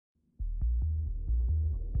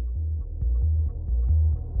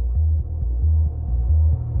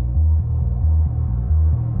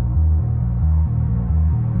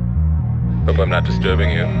Hope I'm not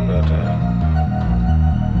disturbing you, but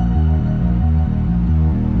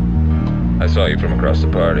I saw you from across the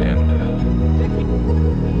party, and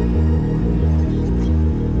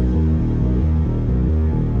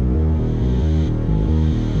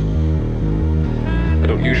I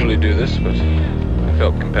don't usually do this, but I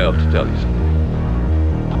felt compelled to tell you something.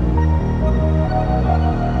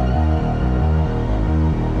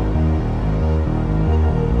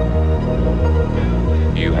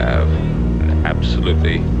 You have an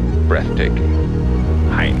absolutely breathtaking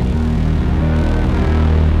hiney.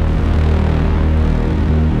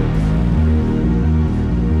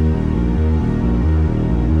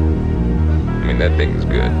 I mean, that thing's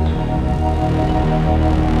good.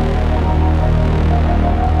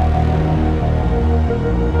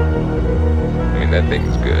 I mean, that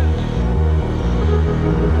thing's good.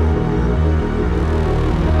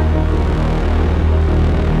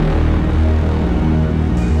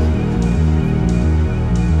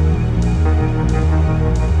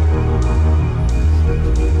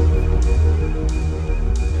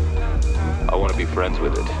 I want to be friends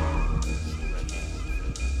with it.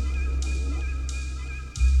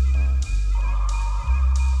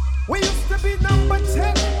 We used to be number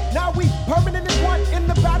 10, now we permanent in one. In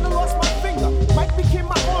the battle, lost my finger. Mike became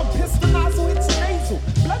my arm, pistol nozzle hits your nasal.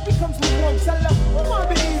 Blood becomes lukewarm, tell them, come on,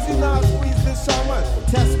 be easy now, squeeze this shaman.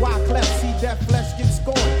 Test why cleft, see that flesh get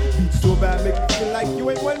scorned. Beat so bad, make you feel like you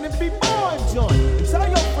ain't wanting to be born, John. And tell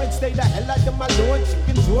your friends, stay the hell out of my lord.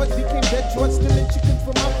 Chicken George became dead George, stealing chicken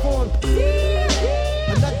from my farm.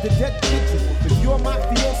 Another dead pigeon. If you're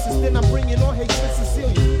mafiosis, then I'm bringing on hatred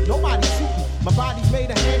Sicilian. Nobody shoot me. My body's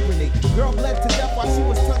made a hand grenade. Girl bled to death while she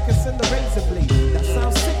was tongue in the razor blade. That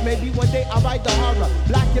sounds sick, maybe one day I'll write the horror.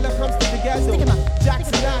 Blackula comes to the ghetto.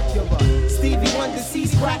 Jackson Acura. Stevie Wonder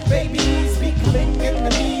sees crack babies. Be killing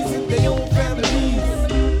enemies in their own families.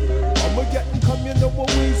 I'ma get them come, you know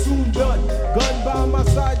what we soon done. Gun by my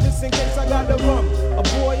side just in case I got the rum. A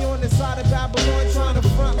boy on the side of Babylon trying to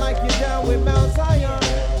front like you're down with Mount Zion.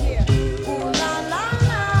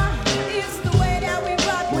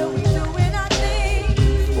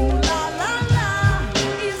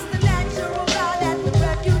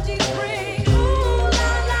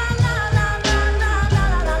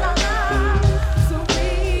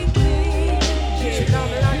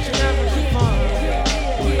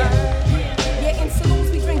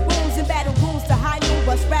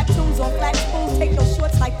 On flat spoons, take no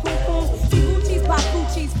shorts like poo-poos. See Gucci's, buy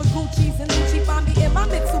Gucci's for Gucci's and Lucci. Find me in my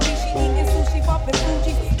Mitsubishi, eating sushi, bumping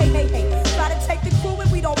Fuji. Hey, hey, hey, try to take the crew and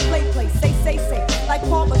we don't play. Say, like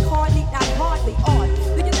Paul McCartney, not hardly on.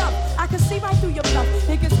 Look it up, I can see right through your bluff.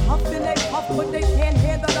 Niggas huffing, they puff, but they can't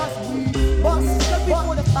handle us. We bust, cause we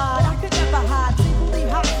fortified. I could never hide, singly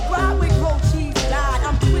hot, ride with grilled cheese, died.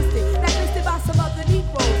 I'm twisted, not twisted by some other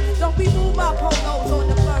Negroes. Don't be move my polos on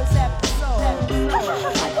the first episode.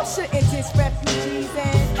 You shouldn't diss refugees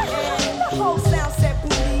and the whole sound set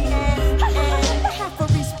booty and have to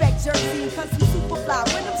respect Jersey cause I'm super fly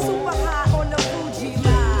when I'm super high on the Fuji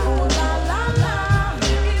line. Ooh la la la,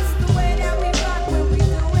 it's the way that we rock when we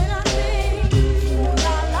doing our thing. Ooh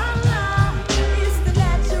la la la, it's the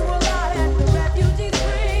natural law that the refugees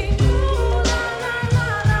bring. Ooh la la la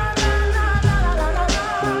la la la la la la la.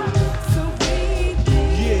 So we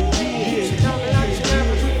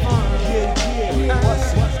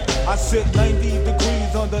I sit 90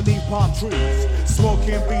 degrees underneath palm trees,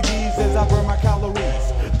 smoking BDs as I burn my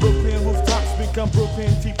calories. Brooklyn rooftops become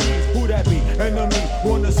Brooklyn TPs. Who that be? Enemy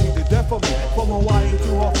wanna see the death of me. From Hawaii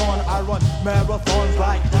to Hawthorne, I run marathons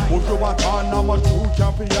like Ultrawaton. I'm a true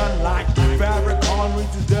champion like Farrakhan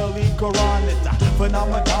reaches Delhi Quran. It's a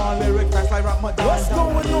phenomenon, lyric fast like Ramadan. What's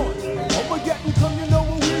going on? I'ma get and come, you know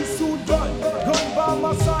what we soon done. Gun by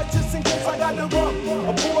my side just in case I got the rum.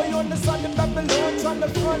 A boy on the side of Babylon trying to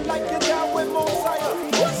front like you're down with Mosiah.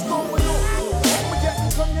 What's going on? I'ma get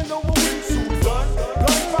and come, you know what we soon done.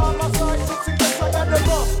 Gun by my side just in case I got the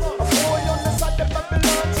rum. A boy on the side of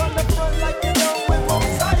Babylon trying to front like you're down with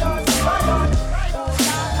Mosiah.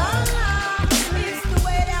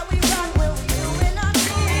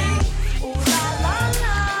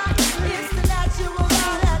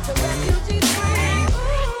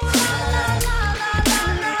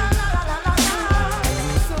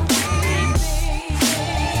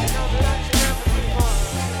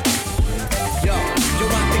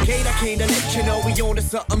 Came to let you know we on to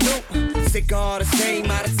something new. Sick all the same,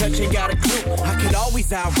 out of touch, ain't got a clue. I could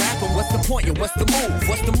always out-rap him, what's the point and what's the move?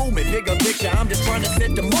 What's the movement? Bigger picture, I'm just trying to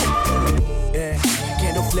set the mood. Yeah,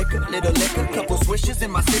 candle flicker, little liquor, couple swishes in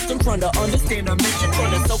my system, trying to understand the mission,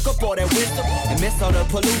 trying to soak up all that wisdom and miss all the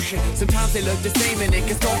pollution. Sometimes they look the same and it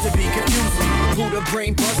can start to be confusing. Who the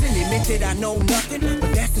brain buzzing, admit that I know nothing,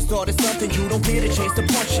 but that's the start of something. You don't get a chance to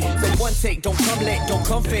punch it. So one take, don't come late, don't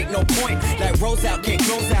come fake, no point. Like rose out, can't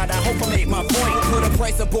close out. I hope I make my point. Put a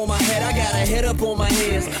price up on my head, I got a hit up on my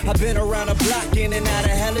heels. I've been around the block, in and out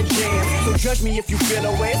of hella jams. So judge me if you feel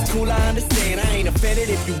away, it's cool, I understand. I ain't offended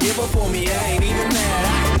if you give up on me, I ain't even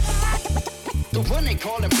mad. The one they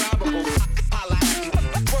call improbable, I like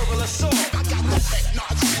verbal assault. I got no fake, nah,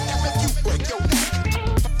 shit that make you break your neck.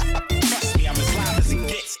 Trust me, I'm as live as it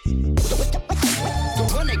gets. The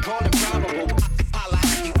one they call improbable, I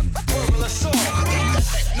like verbal assault. I got no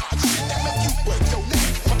fake, nah, shit that make you break your neck.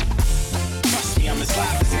 Trust me, I'm as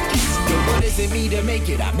live as it gets. What is it me to make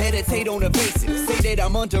it? I meditate on the basics. Say that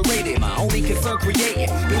I'm underrated, my only concern creating.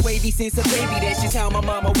 The wavy since a baby, that's just how my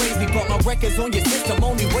mama raised me. Put my records on your system,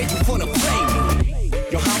 only way you wanna play me.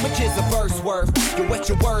 Yo, how much is a verse worth? Yo, what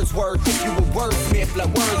your words worth? If you a wordsmith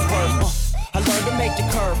like Wordsworth. I learned to make the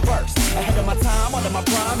curve first. Ahead of my time, under my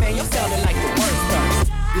prime, man, you're sounding like the worst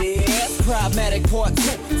first. Yeah, Problematic Part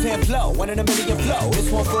 2, 10 flow, 1 in a million flow. This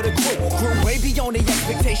one for the crew. Grew way beyond the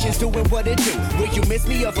expectations, doing what it do. Will you miss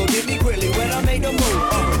me or forgive me quickly when I made the move?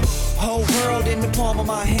 Whole world in the palm of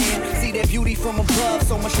my hand. See that beauty from above,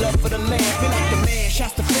 so much love for the land. Feel like the man,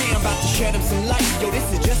 shots the fan, about to shed him some light. Yo,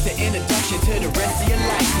 this is just an introduction to the rest of your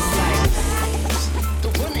life. It's like the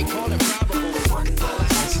one they call improbable.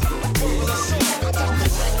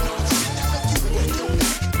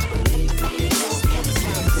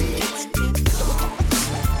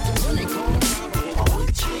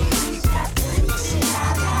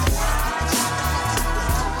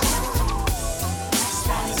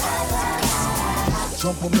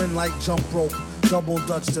 Jump 'em in like jump rope, double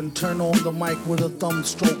dutch, then turn on the mic with a thumb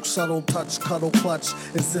stroke, subtle touch, cuddle clutch.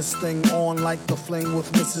 Is this thing on like the fling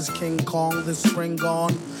with Mrs. King Kong this spring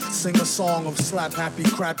gone? Sing a song of slap happy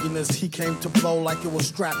crappiness. He came to blow like it was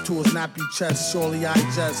strapped to his nappy chest. Surely I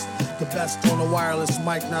jest the best on a wireless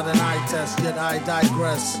mic, not an eye test, yet I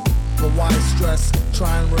digress. But why stress?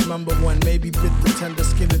 Try and remember when maybe bit the tender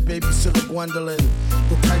skinned babysitter Gwendolyn.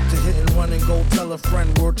 The type to hit and run and go tell a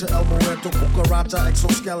friend. Word to El Muerto, cucaracha,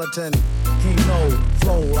 exoskeleton. He know,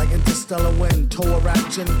 flow like interstellar wind. Toe a rap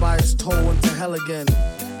chin by his toe into hell again.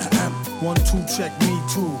 1, 2, check me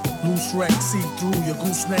too. Loose wreck, see through your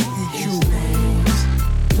gooseneck EQ.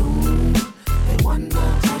 They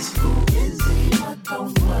wonder just who is he, but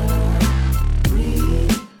don't worry.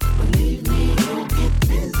 Believe me, you'll get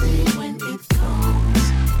busy when it comes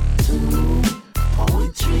to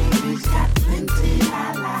poetry. He's got plenty, la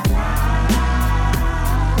la la.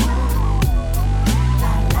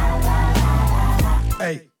 La la la la la.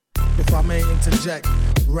 Hey, if I may interject,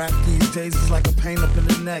 rap these days is like a pain up in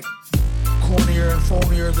the neck. Cornier and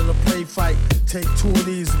phonier than a play fight. Take 2 of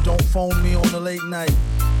these and don't phone me on the late night.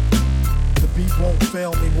 The beat won't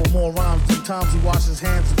fail me with more rhymes than times he washes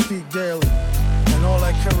hands and feet daily. And all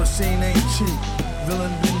that kerosene ain't cheap.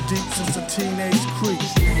 Villain been deep since a teenage creep.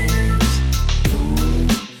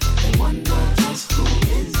 They wonder just who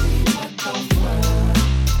is he, but don't worry.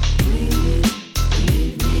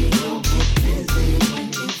 Believe me, you'll get busy when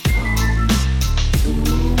it comes to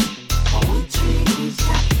poetry. He's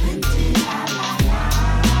got plenty, la la la.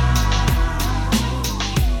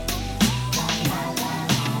 La la la.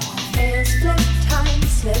 Hair split, time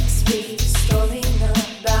slips, restoring the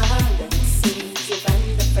balance. Sees you bend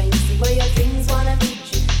the frame, see where your dreams wanna meet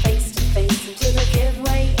you. Face to face into the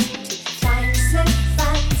giveaway into time slip,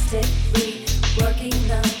 and stick, reworking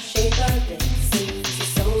the shape of it. Seems you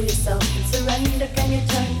sold yourself and surrender. Can you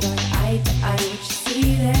turn your eye to eye what you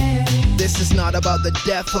see there? This is not about the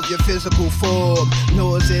death of your physical form,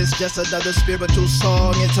 nor is this just another spiritual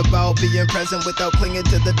song. It's about being present without clinging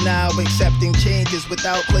to the now, accepting changes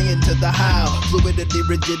without clinging to the how. Fluidity,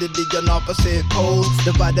 rigidity, on opposite poles,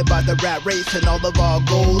 divided by the rat race and all of our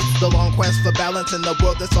goals. The long quest for balance in the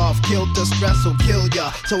world that's off kilter. Stress will kill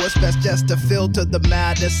ya, so it's best just to filter the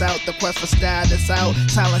madness out. The quest for status out,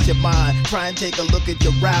 silence your mind, try and take a look at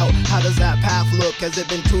your route. How does that path look? Has it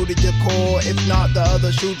been true to your core? If not, the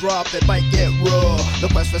other shoe drop, it might get raw. The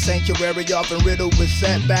quest for sanctuary often riddled with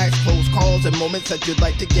setbacks, close calls and moments that you'd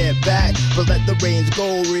like to get back. But let the reins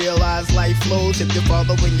go, realize life flows. If you're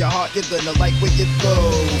following your heart, you're gonna like where you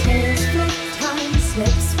go. Hair split, time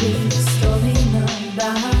slips, restoring the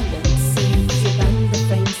balance. Seems you bend the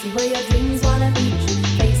frame, see where your dreams wanna meet you.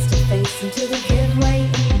 Face to face into the giveaway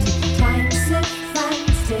into time slip,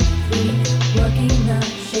 and stick, reworking the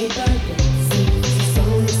shape of it. Seems you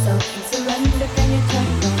sold yourself and surrender. Can you turn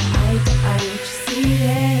your eye to eye what you see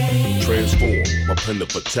there? Transform my plan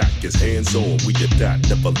of attack is hands on. We get that,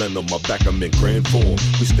 never land on my back, I'm in grand form.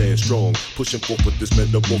 We stand strong, pushing forth with this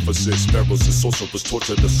metamorphosis. Pharaohs and sorcerers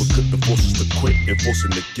tortured us, but couldn't force us to quit.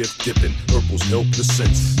 Enforcing the gift given, herbals help the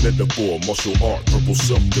sense. Metaphor, martial art, verbal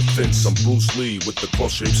self-defense. I'm Bruce Lee with the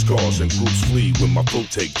cross-shaped scars, and groups flee when my pro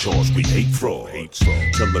take charge. We hate fraud,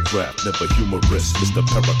 telegraph, never humorous. It's the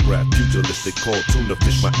paragraph, pugilistic call tuna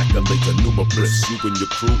fish. My accolades are numerous. You and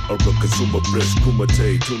your crew are a consumer risk.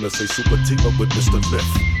 Kumite, tuna say super team up with Mr. Lift.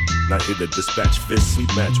 Not here to dispatch fists, we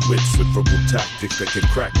match wits with verbal tactics that can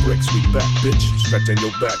crack bricks. We back, bitch, scratching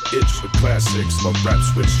your back itch with classics. My rap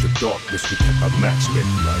switch to darkness, we kept our match with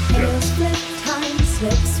like that. Split time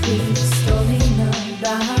slips, restoring the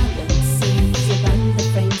balance. Seems you run the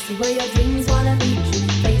frame, see where your dreams wanna lead you.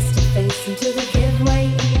 Face to face into the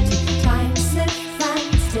giveaway into time slip,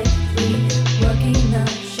 time stick, working the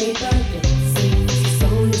shape of it. Seems you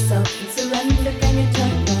soul yourself and surrender, can you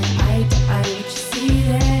turn one eye to eye what you see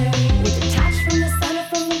there? We're detached from the center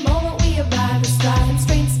from the moment we arrive. We're striving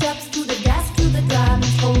straight steps to the desk, to the drive,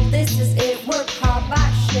 and told this is it. Work hard, by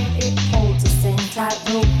shit, it holds us in tight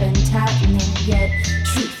rope and tightening. Yet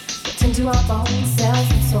truth gets into our bones, cells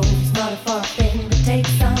and souls. Not a far thing, but take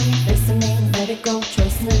some listening. Let it go,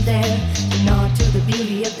 choice in the there. To nod to the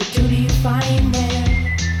beauty of the duty you find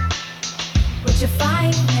there. What you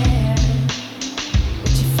find there.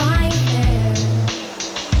 What you find there.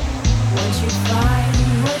 What you find,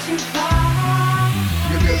 what you find.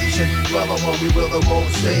 You really shouldn't dwell on what we will or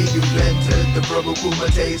won't say. You've entered the verbal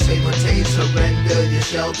kumite, say mate, surrender. Your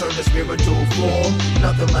shell turn to spiritual form.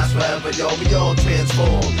 Nothing lasts forever, y'all, we all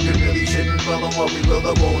transform. You really shouldn't dwell on what we will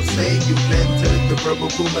or won't say. You've entered the verbal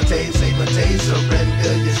kumite, say mate,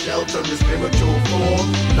 surrender. Your shell turn to spiritual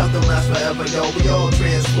form. Nothing lasts forever, y'all, we all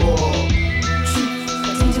transform.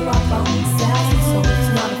 Into our bones, cells and souls.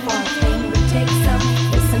 Not a far thing, but take some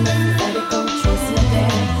listening. Let it go, choice in the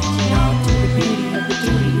there. To nod to the beauty of the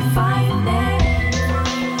duty you find there.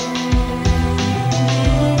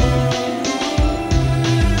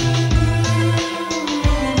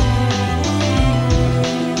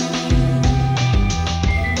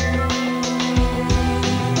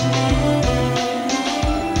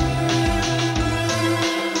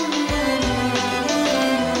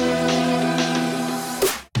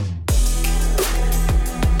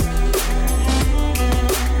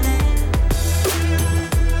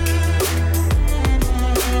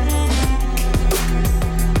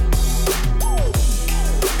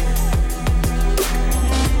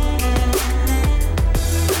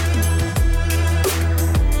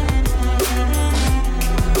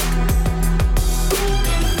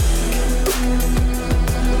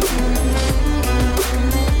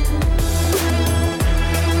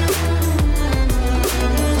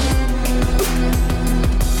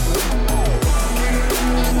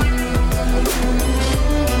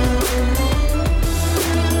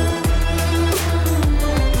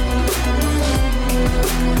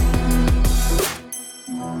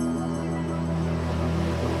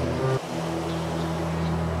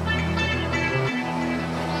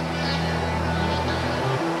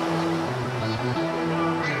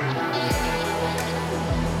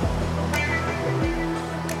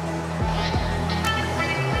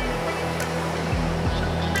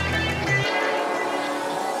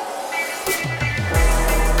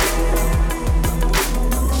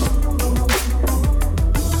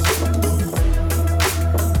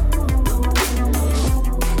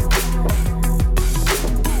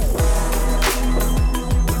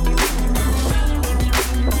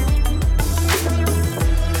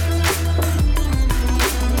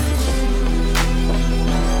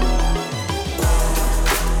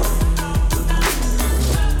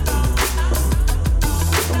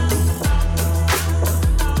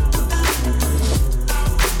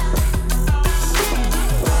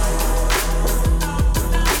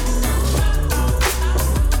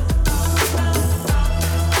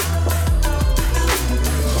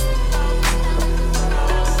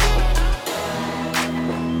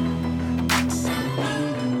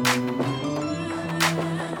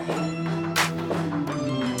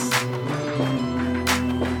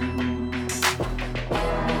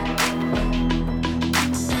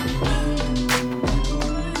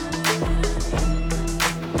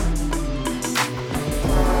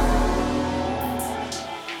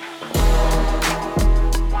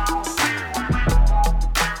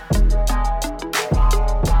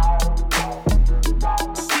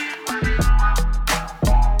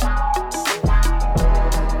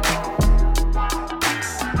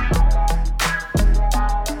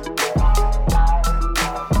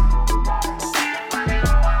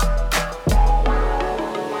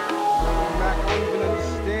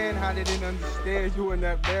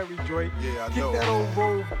 Perry joint. Yeah, I Get know. that old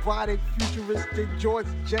robotic, futuristic George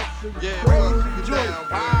Jetson. Yeah, crazy joint.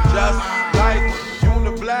 just like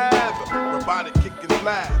Uniblab, robotic kicking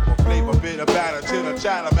flag. Or flavor bit of batter, chitter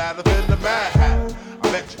chatter, matter than the Mad Hatter.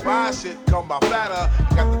 I bet you buy shit, come by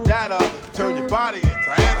fatter. Got the data, turn your body into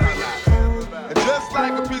antimatter. And just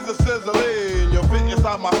like a piece of sizzling, you'll fit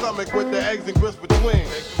inside my stomach with the eggs and grits between.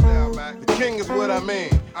 The king is what I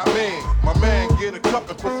mean. My man, get a cup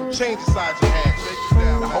and put some change inside your hand.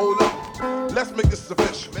 Now hold up, let's make this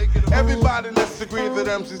official. Everybody, let's agree that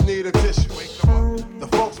MCs need a tissue. The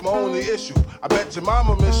folks my only issue. I bet your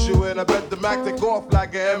mama miss you, and I bet the Mac take off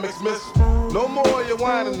like an MX missile. No more you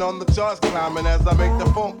whining on the charts climbing as I make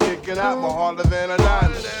the funk kicking out more harder than a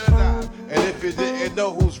diamond. And if you didn't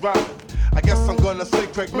know who's rhyming, I guess I'm gonna say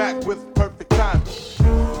Craig Mack with perfect timing.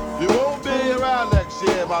 You won't be around next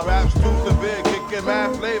year. My rap's too severe, kicking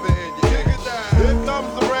mad flavor in your ear. Here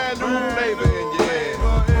comes a brand new flavor in your ear.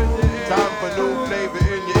 Time for new flavor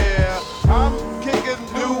in your ear. I'm kicking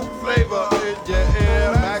new flavor in your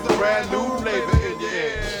ear. Max, brand new flavor in your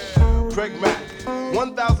ear. Craig Mack,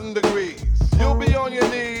 1,000 degrees. You'll be on your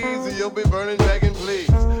knees and you'll be burning, begging, please.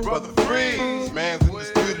 Brother, freeze. Man's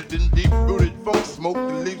indisputed and deep-rooted funk smoke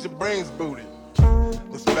that leaves your brains booted.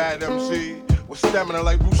 This bad MC with stamina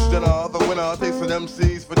like Bruce Jenner. The winner takes an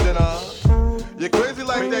MCs for dinner. You're crazy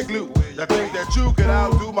like that glue. I think that you could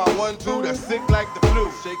outdo my 1-2 that's sick like the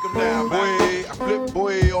flu. Shake 'em down, boy. I flip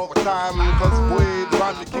boy all the time. Cause boy,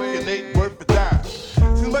 trying to kick an 8 worth a dime.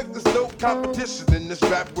 Seems like there's no competition in this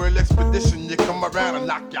rap world expedition. You come around and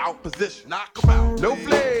knock you out position. Knock 'em out. No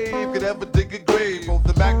flame could ever dig a grave. Both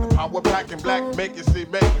the Mac, the power pack, and black make you see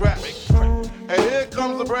make rap. And here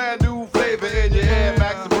comes a brand new flavor in your ear.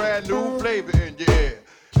 Max, a brand new flavor in your ear.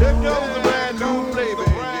 Here comes a brand new flavor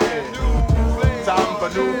in your ear. Time for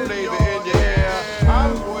new flavor in your ear.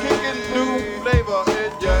 I'm kicking new flavor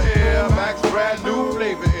in your ear. Max, brand new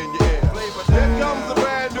flavor in your ear. Here comes a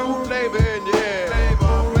brand new flavor in your ear.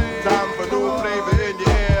 Time for new flavor in your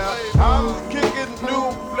ear. I'm kicking new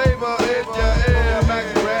flavor in your ear. Max,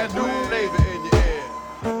 brand new flavor in your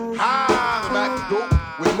ear. Hi, Max, dope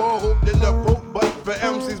with more hope than the Pope, but for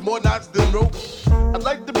MCs more knots than rope. I'd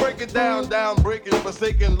like to break it down, breaking,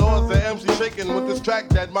 forsaken laws of MC shaking with this track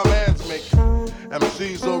that my man's making.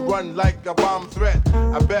 MCs will run like a bomb threat,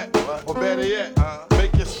 I bet, or better yet,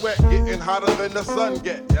 make you sweat, getting hotter than the sun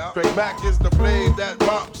get. Craig Mack is the flame that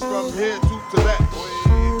romps from here to Tibet.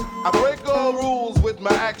 I break all rules with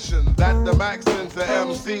my action, that the max into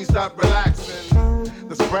MC stop relaxing.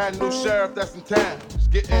 This brand new sheriff that's in town is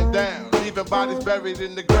getting down, leaving bodies buried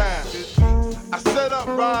in the ground. I set up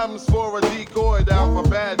rhymes for a decoy down for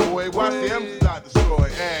bad boy, watch the MCs not destroy.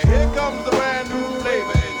 And here comes the brand new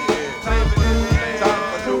flavor in your ear. Time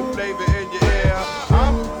for new flavor in your ear.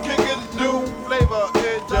 I'm kicking new flavor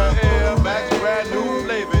in your ear. Max, brand new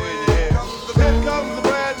flavor in your ear. Here comes the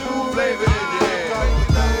brand new flavor in your ear.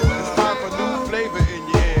 It's time for new flavor in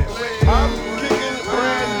your ear. I'm kicking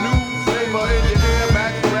brand new flavor in your ear.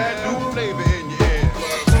 Max, brand new flavor in your ear.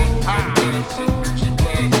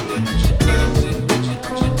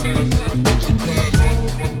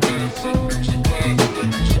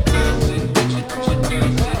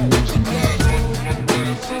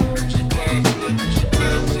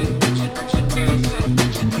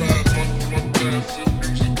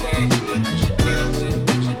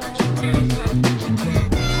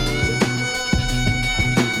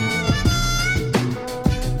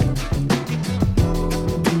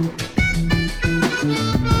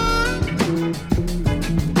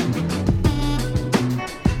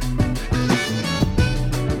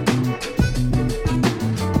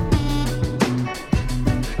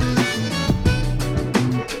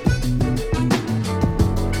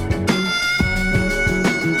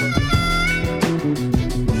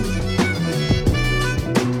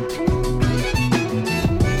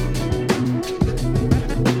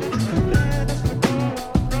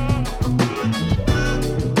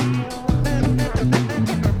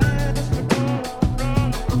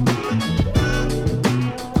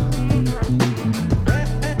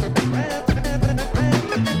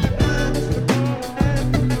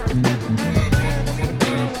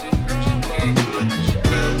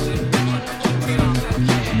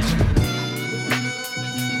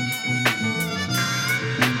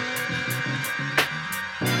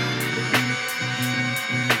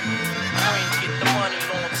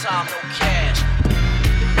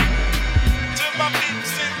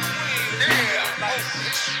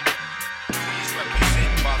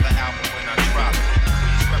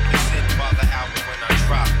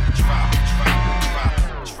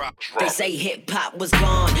 They say hip hop was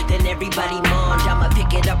gone, then everybody mourned. I'ma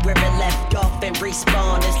pick it up where it left off and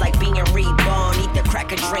respawn. It's like being reborn. Eat the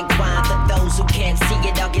cracker, drink wine. For those who can't see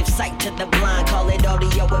it, I'll give sight to the blind. Call it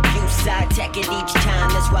audio abuse. I attack it each time.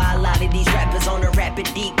 That's why a lot of these rappers on a rapid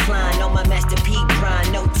decline. On my Master P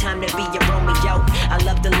grind, no time to be a Romeo. I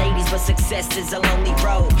love the ladies, but success is a lonely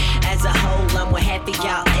road. As a whole, I'm with half of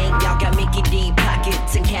y'all ain't. Y'all got Mickey D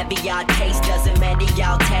pockets and caviar taste. Doesn't matter,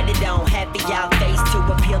 y'all tatted on half of y'all face to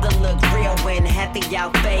appeal to look real when half of y'all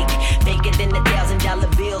fake. Faker than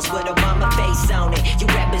 $1,000 bills with Obama face on it. You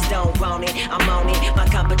rappers don't want it, I'm on it. My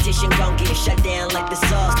competition gon' get shut down like the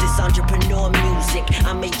sauce. This entrepreneur music,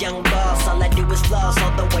 I'm a young boss. All I do is floss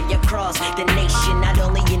all the way across the nation. Not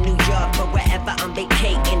only in New York, but wherever I'm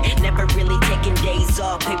vacating. Never really taking days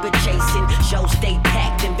off, paper chasing. Shows stay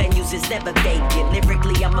packed and venues is never vacant.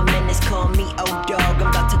 Lyrically, I'm a menace, call me O-Dog. I'm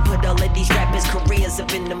about to put all of these rappers' careers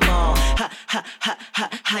up in the mall. Ha, ha, ha, ha,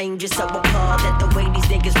 I'm just so appalled at the way these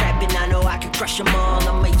niggas rapping. I know I can crush them all.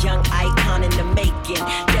 I'm a young icon in the making,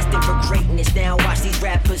 destined for greatness. Now watch these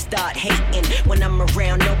rappers start hating. When I'm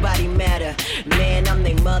around, nobody matter. Man, I'm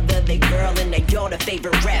their mother, their girl, and their daughter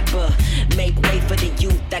favorite rapper. Make way for the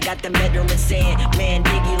youth. I got the veterans saying, man,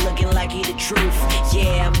 Diggy looking like he the truth.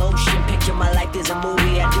 Yeah, motion picture, my life is a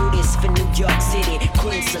movie. I do this for New York City.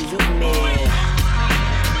 Queen, salute me.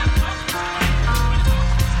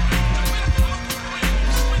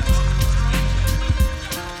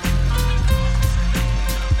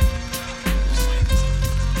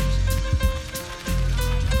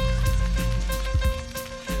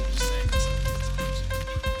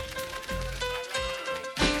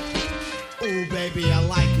 Oh, baby, I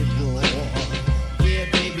like it raw. Yeah,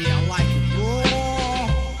 baby, I like it raw.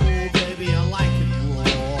 Oh, baby, I like it raw.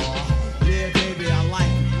 Yeah, baby, I like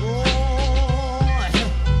it raw.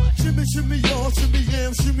 Shimmy, shimmy, y'all, shimmy,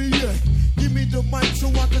 yam, shimmy, yeah. Give me the mic so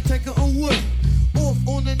I can take it away. Off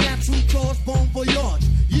on the natural charge, bon voyage.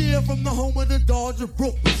 Yeah, from the home of the Dodger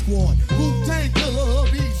Brooklyn squad. Wu-Tang Killer,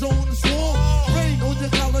 bees on the swarm. Rain on your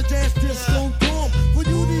college ass disco dorm. For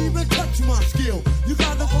you to even touch my skill, you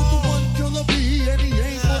gotta go to one killer bee, and he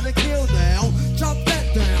ain't gonna kill now. Chop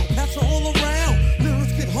that down, pass it all around.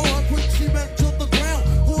 Lyrics get hard, quick cement to the ground.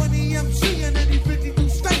 For any MC in any 52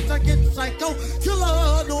 states, I get psycho.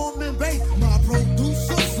 Killer, Norman Bates, my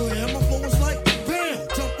producer, Slam. My flow is like bam,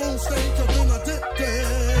 jump on stage, and then I dip there.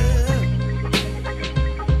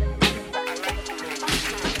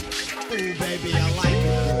 Oh, baby, I like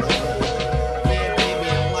it. Yeah, baby,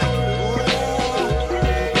 I like it. Oh,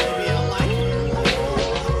 baby, I like it.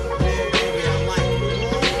 Yeah, baby, I like it. Oh, baby, I like it.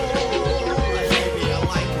 Yeah, baby, I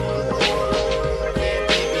like it. Oh,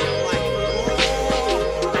 baby, I like it.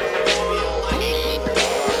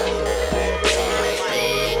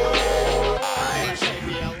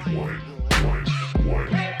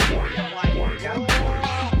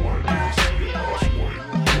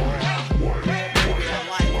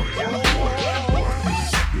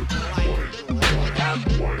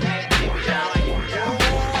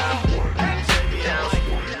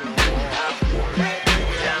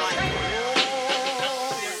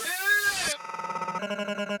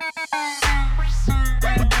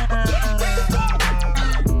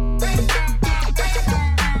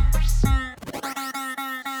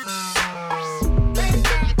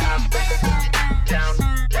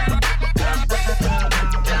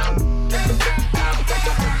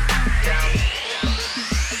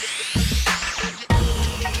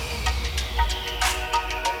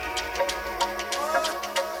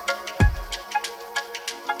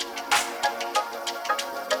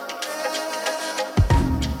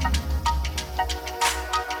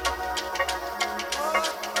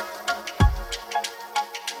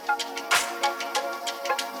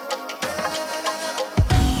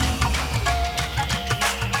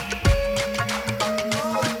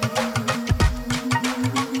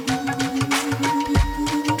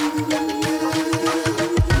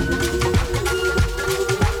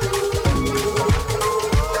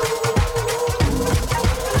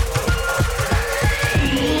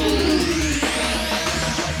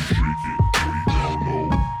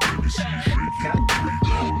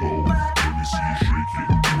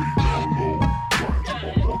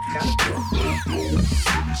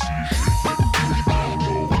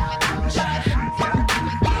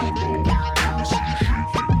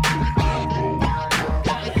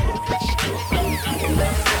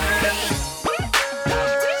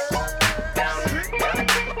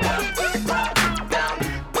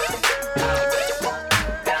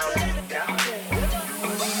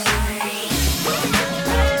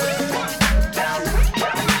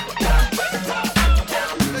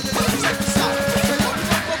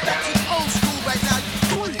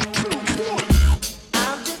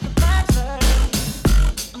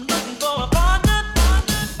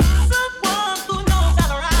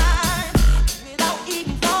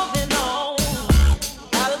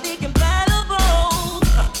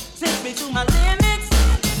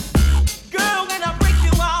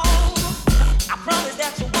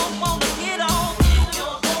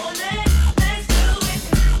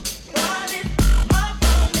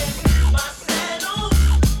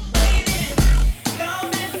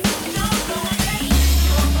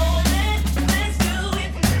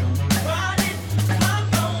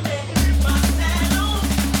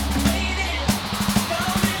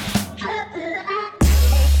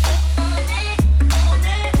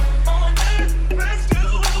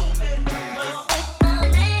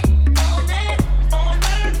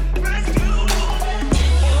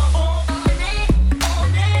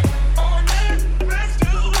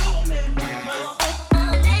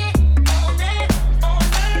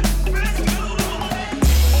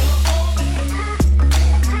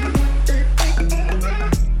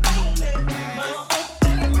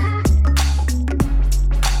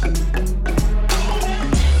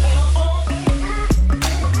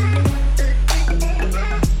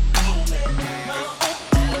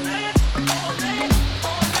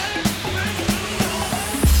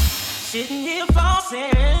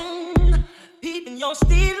 tossing, peeping your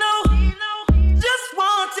stilo. Just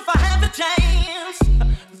once, if I had the chance,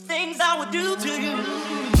 the things I would do to you.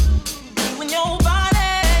 You and your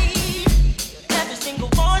body, every single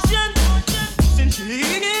portion, since your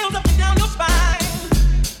heels up and down your spine,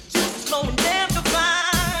 just slowing down to fly.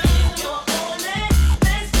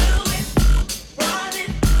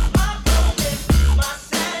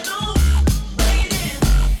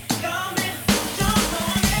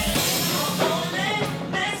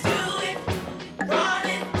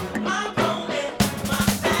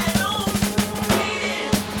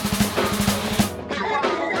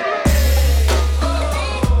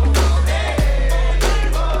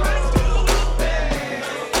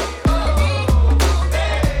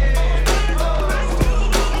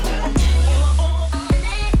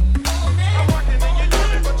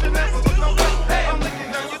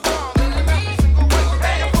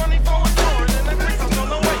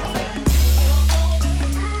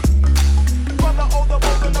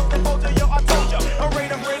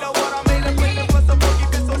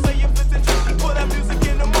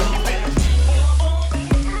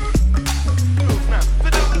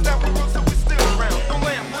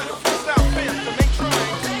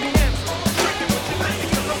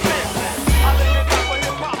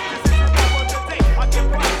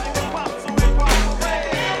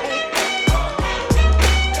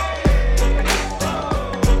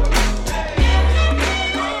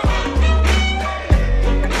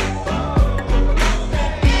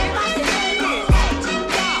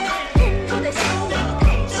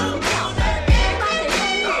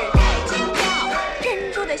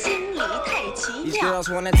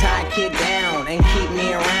 Wanna tie a kid down and keep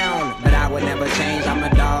me around, but I would never change. I'm a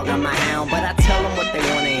dog, I'm a hound, but I tell them what they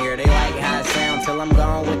wanna hear. They like how it sounds till I'm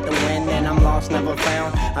gone with the wind and I'm lost, never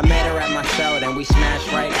found. I met her at my show, then we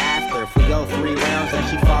smashed right after. If we go 3 rounds, then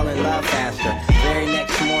she fall in love faster. Very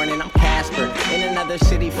next morning, I'm Casper in another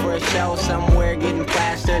city for a show, somewhere getting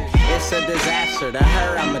plastered. It's a disaster. To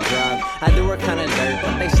her, I'm a drug. I do her kinda dirt,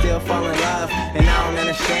 but they still fall in love, and I don't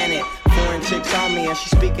understand it. Foreign chicks on me and she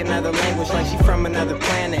speak another language like she from another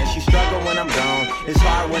planet. She struggle when I'm gone, it's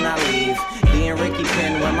hard when I leave. D and Ricky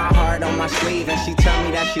Pin wear my heart on my sleeve, and she tell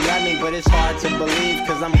me that she love me, but it's hard to believe,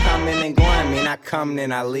 cause I'm coming and going, I mean I come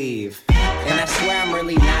and I leave. And I swear I'm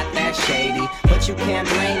really not that shady, but you can't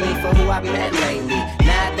blame me for who I met lately.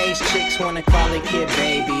 Nowadays chicks wanna call a kid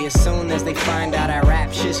baby as soon as they find out I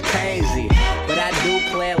rap, shit's crazy. But I do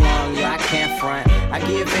play along, yo, I can't front. I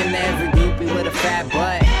give in to every groupie with a fat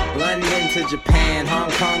butt. London to Japan,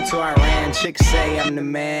 Hong Kong to Iran, chicks say I'm the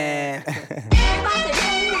man. What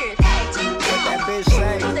that bitch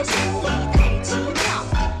say? What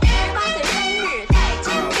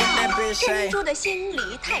that bitch say?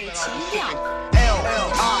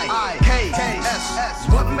 L-L-I-K-S-S.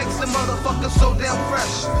 What makes the motherfucker so damn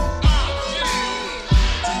fresh?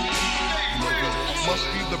 Must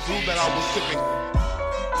be the brew that I was sipping.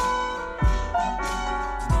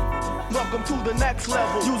 Welcome to the next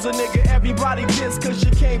level. Use a nigga, everybody diss, cause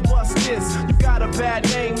you can't bust this. You got a bad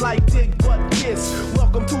name like Dick Butt Kiss.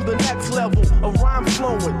 Welcome to the next level. A rhyme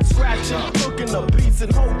flowing, scratching, cooking up beats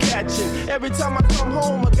and hoe catching. Every time I come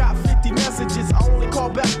home, I got 50 messages. I only call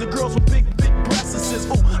back the girls with big breasts.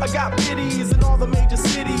 Ooh, I got biddies in all the major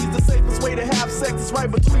cities. The safest way to have sex is right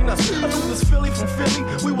between us. I knew this Philly from Philly.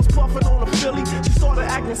 We was puffing on a Philly. She started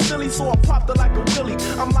acting silly, so I popped her like a willy.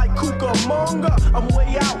 I'm like Cucamonga, I'm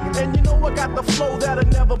way out. And you know I got the flow that'll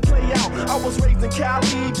never play out. I was raised in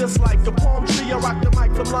Cali, just like a palm tree. I rock the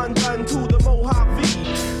mic from London to the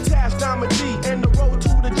Mojave. Tash Diamond G and the road to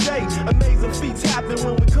the J. Amazing feats happen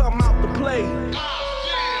when we come out to play.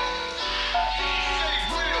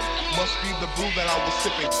 Must be the brew that I was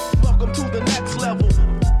sipping. Welcome to the next level.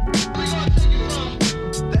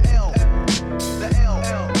 The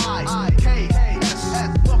L-L-I-K-S-S.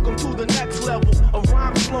 Welcome to the next level. A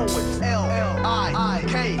rhyme flowing.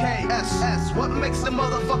 L-L-I-K-S-S. What makes the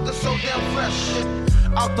motherfucker so damn fresh?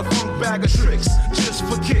 Out the funk bag of tricks, just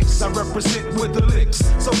for kicks. I represent with the licks.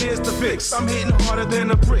 So here's the fix. I'm hitting harder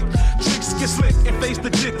than a brick. Tricks get slick and face the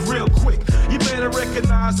dick real quick. You better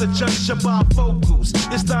recognize the judge about vocals.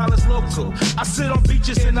 This style is local. I sit on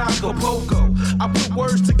beaches in Acapulco. I put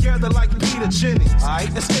words together like Peter Jennings.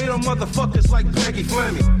 And skate on motherfuckers like Peggy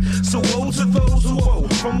Fleming. So woe to those who owe.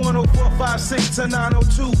 From 10456 to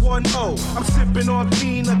 90210. I'm sipping on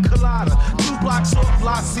pina colada. 2 blocks off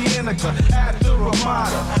La Cienega at the Ramada.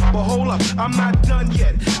 But hold up, I'm not done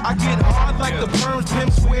yet. I get hard like the perms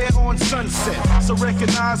pimps wear on Sunset. So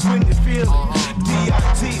recognize when you feel it.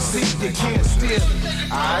 D-I-T-C, you can't steal it.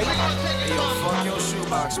 Alright? Hey yo, fuck your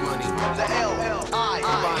shoebox money. The L-L-I-K-S-S.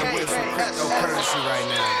 I'm buying whips from cryptocurrency right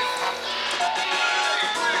now.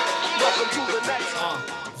 welcome to the next.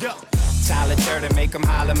 Tyler Durden, make them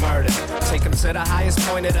holler murder. Take them to the highest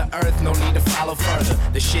point of the earth, no need to follow further.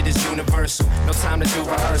 The shit is universal, no time to do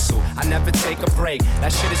rehearsal. I never take a break,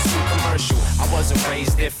 that shit is too commercial. I wasn't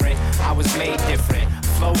raised different, I was made different.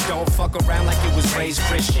 Flow don't fuck around like it was raised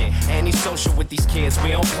Christian. Antisocial with these kids,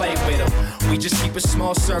 we don't play with them. We just keep a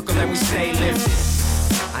small circle and we stay lifted.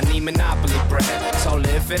 I need Monopoly bread, so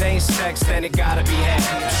if it ain't sex, then it gotta be head.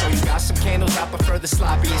 I'm sure you got some candles, I prefer the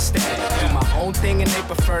sloppy instead. Do my own thing and they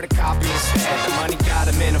prefer to copy instead. The money got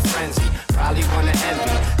them in a frenzy, probably wanna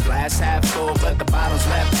envy. Glass half full, but the bottle's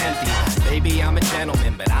left empty. Baby, I'm a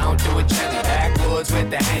gentleman, but I don't do it gently. Backwoods with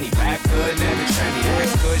the Henny, back good, never trendy.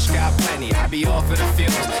 That kush got plenty, I be off of the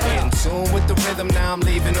fields. In tune with the rhythm, now I'm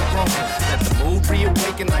leaving the room. Let the mood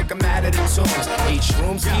reawaken like I'm out of the tombs. Each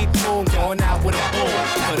room's keep boom, going out with a boom.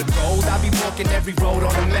 For the gold, I be walking every road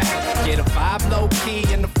on the map. Get a vibe low key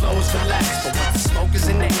and the flows relaxed. But once the smoke is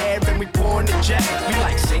in the air and we pouring the jet, we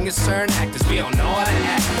like singers, certain actors, we don't know how to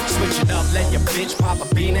act. Switch it up, let your bitch pop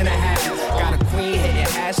a bean in a hat. Got a queen hitting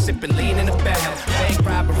ass, sipping lean in the back. Bank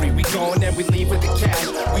robbery, we going and we leave with the cash.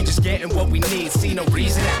 We just getting what we need, see no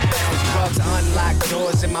reason to ask. Drugs unlock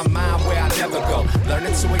doors in my mind where I never go.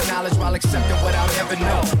 Learning to acknowledge while accepting what I'll never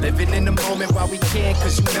know. Living in the moment while we can,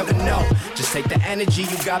 cause you never know. Just take the energy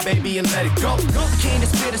you got, baby, and let it go. Came to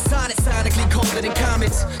spit a sonnet, sonically colder than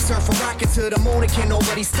comets. Surf a rocket to the moon and can't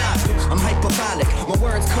nobody stop it. I'm hyperbolic, my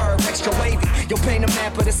words curve extra wavy. You'll paint a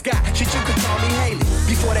map of the sky, shit you could call me Haley.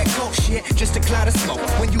 Before that cold shit, just a cloud of smoke.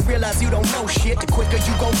 When you realize you don't know shit, the quicker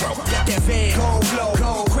you gon' grow. Got that van, cold flow,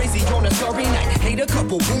 go crazy on a sorry night. Hate a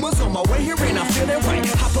couple rumors on my way here and I'm feeling right.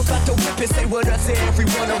 Hop up out the whip and say what I say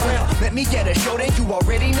everyone around. Let me get a show that you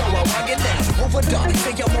already know how I get down. Overdone,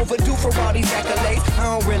 say I'm overdue for all these accolades. I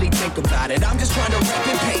don't really think about it, I'm just trying to rap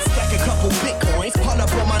and paste. Stack a couple bitcoins, pull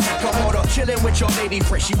up on my Nakamoto. Chillin' with your lady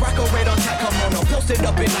friend, she rock a red on Takamono. Posted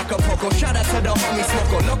up in Acapulco, shout out to the homie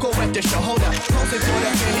Smoko. Loco at the show, hold up, posted for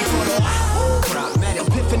the Philly photo.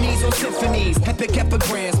 Epiphanies on symphonies, epic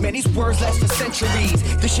epigrams. Man, these words last for centuries.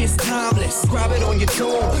 This shit's timeless, grab it on your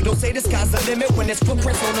tomb. Don't say the sky's the limit when there's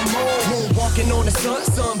footprints on the moon. Moon walking on the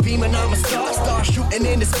sun beaming, I'm a star. Star shooting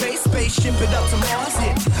into space, spaceship it up to Mars.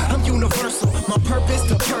 Yeah, I'm universal, my purpose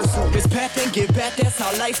to personal. This path and give back, that's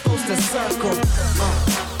how life's supposed to circle.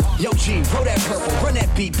 Yo G, roll that purple, run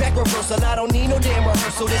that beat, back reversal. I don't need no damn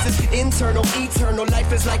rehearsal. This is internal, eternal.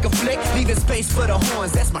 Life is like a flick, leaving space for the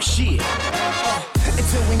horns. That's my shit.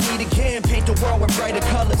 Until we meet again, paint the world with brighter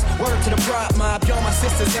colors. Word to the pride mob, y'all my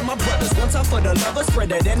sisters and my brothers. One time for the lovers, spread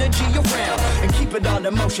that energy around and keep it all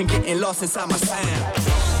in motion, getting lost inside my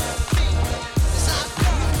sound.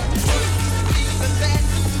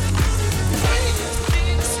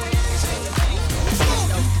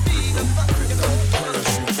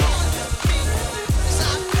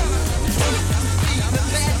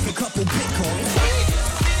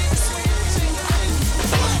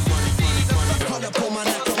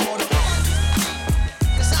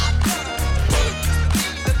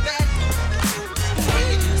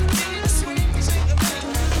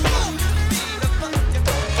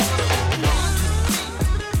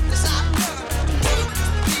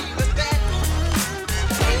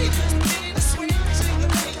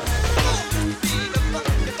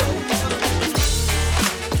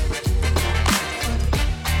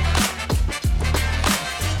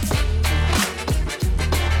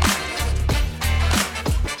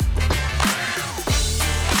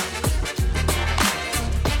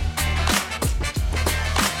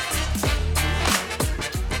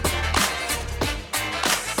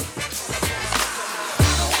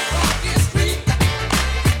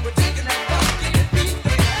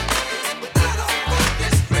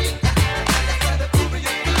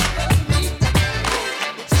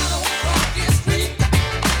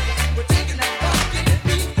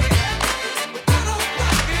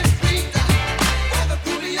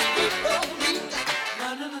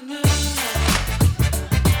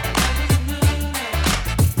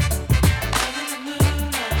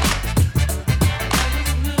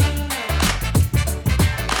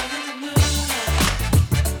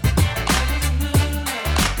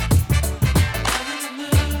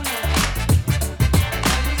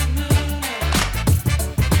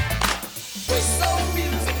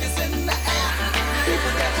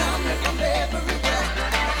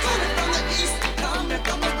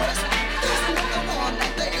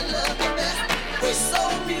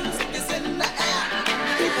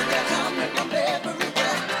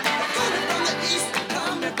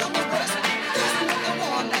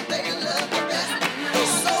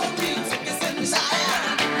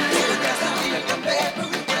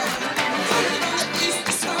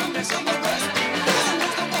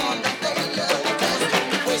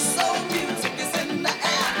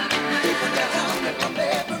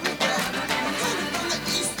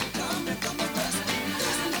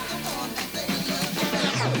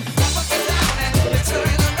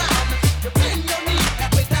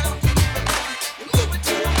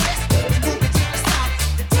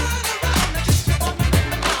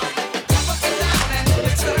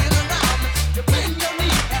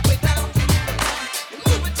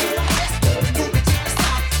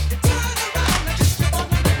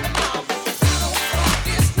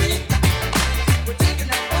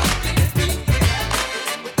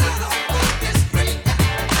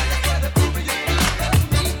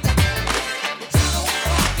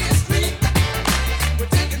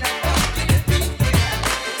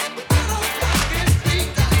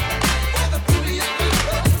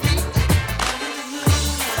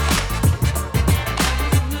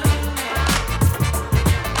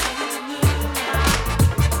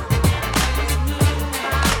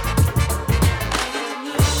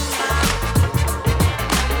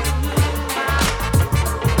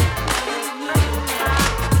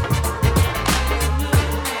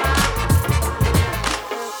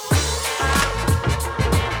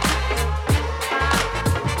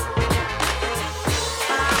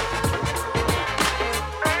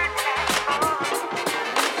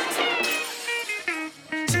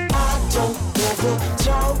 ever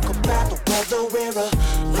talk about the weather where a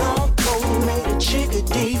long coat made a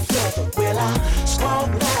chickadee feather? Well, I squawk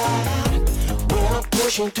loud when I'm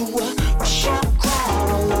pushing through a sharp crowd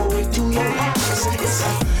on the way to your house. It's a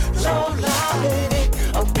low lady,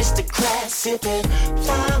 aristocrat sipping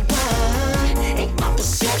fine wine. Ain't my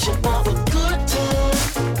perception of a good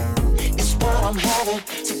time. It's what I'm having.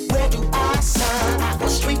 So where do I sign? I go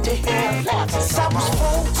straight to hell since I was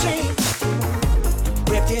 14.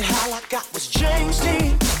 Ripped it all I got was James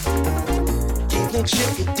Dean. Evening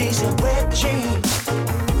chickadees and wet jeans.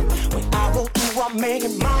 When I roll through, I'm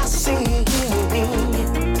making my scene.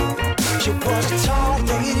 She was a tall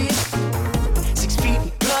lady, 6 feet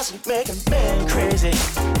plus and making men crazy.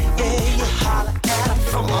 Yeah, you holler at her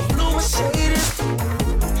from my blue Mercedes.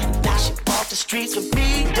 Now she walk the streets with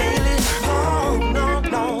me daily. Oh, no,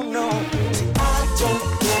 no, no. See, I don't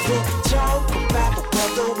ever talk about the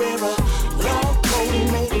weather where a long coat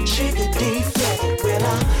made a chickadee feather. Well, I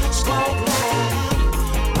smoke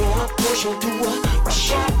loud when I'm pushing through a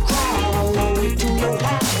sharp crowd on the way to your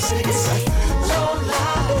house. It's a low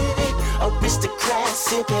lady, aristocrat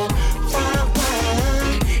sipping fine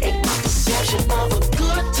wine. Ain't my perception of a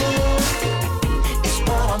good time. It's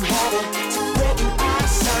what I'm having. So where do I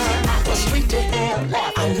sign? I go straight to hell.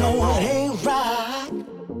 I know it ain't right,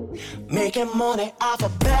 making money off a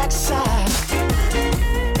backside,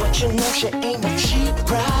 but you know she ain't no cheap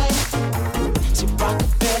bride. See,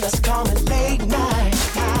 Rockefeller's coming late night.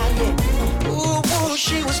 Yeah. Ooh, ooh,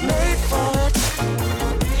 she was made for it,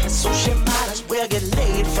 so she might as well get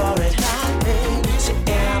laid for it. See, and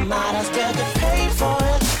I might as well get paid for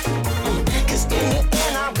it, cause in the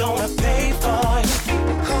end I'm gonna pay for it.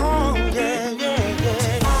 Oh, yeah, yeah,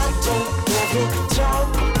 yeah. I don't ever talk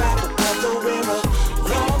about the weather where a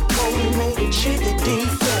long coat made a chickadee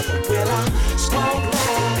feather. Well, I smoke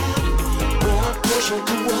loud when I'm pushing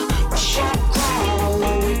through a sharp crowd on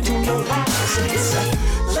the way to your house. It's a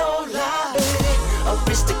low lady,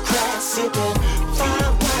 aristocrat sipping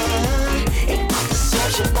fine wine. Ain't my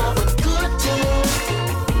perception of a good time.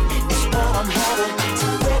 It's what I'm having. So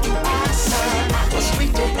where do I sign? I go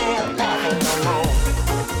straight to hell, laughing alone.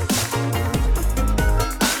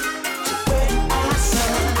 So where do I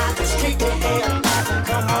sign? I go straight to hell, laughing.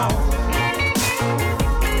 Come on.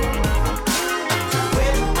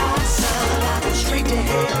 Where do I sign? I go straight to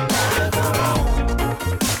hell, laughing. Come on.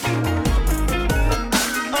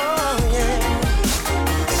 Oh yeah,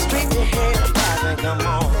 straight to hell, laughing. Come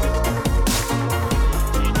on.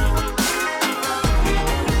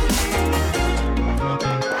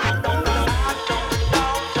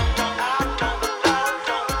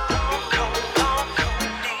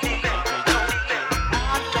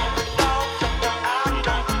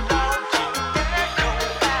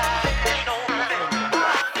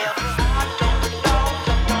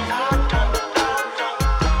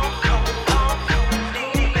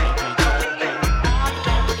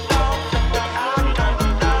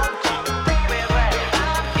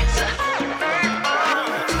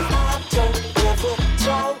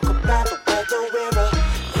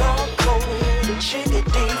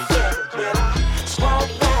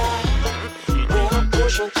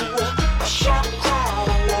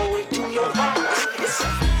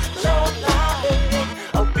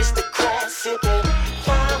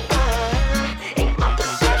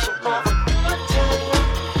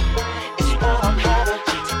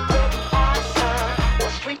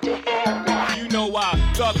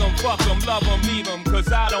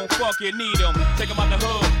 Fucking need them, take them out the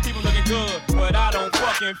hood, keep them looking good, but I don't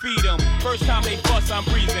fucking feed them. First time they fuss, I'm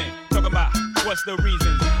breathing, talking about what's the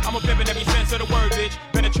reasons. I'm a pimp in every sense of the word, bitch,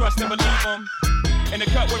 better trust and believe them. In the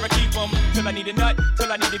cut where I keep them, till I need a nut,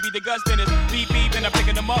 till I need to be the guts, then it's beep beep, and I'm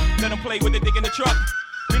picking them up, let them play with the dick in the truck.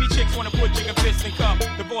 Many chicks wanna put chicken fists in cup,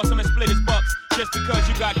 divorce them and split his bucks. Just because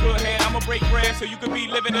you got good head, I'ma break bread so you can be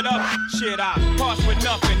living it up. Shit, I pass with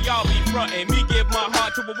nothing, y'all be frontin'. Me give my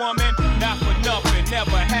heart to a woman, not for nothing,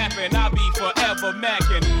 never happen. I'll be forever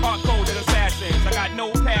macking, hard-coded assassins. I got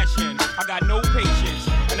no passion, I got no patience,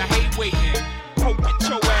 and I hate waiting. Hope get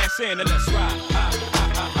your ass in and let's ride.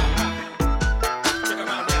 Check 'em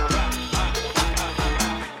out now.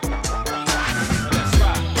 Let's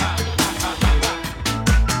ride.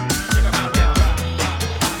 Check 'em out now.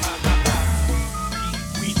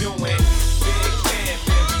 We doing big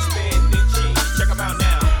camping, we spending cheese. Check 'em out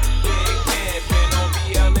now. Big camping on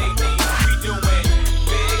BLAD. We doing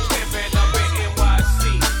big camping up in NYC.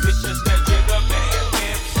 It's just that jigger man,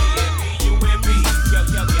 MC and BUMB. Yo,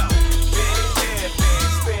 yo, yo. Big camping,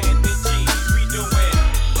 spending cheese. We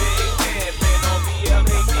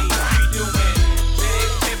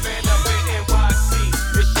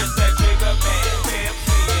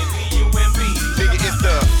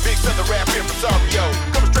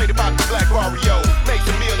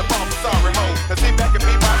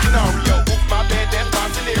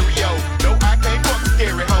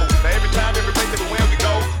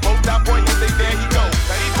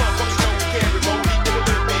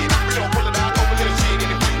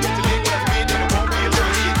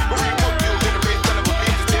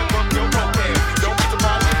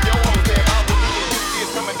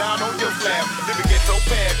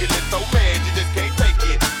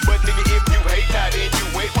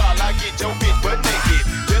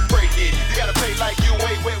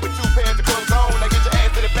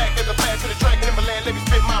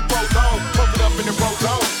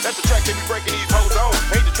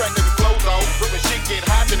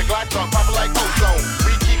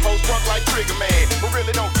trigger man. But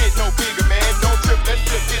really don't get no bigger, man. Don't trip, let's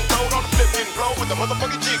flip, get thrown on the flip, getting blown with the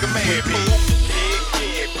motherfucking jigger man. Big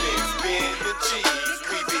pimpin', spin the cheese.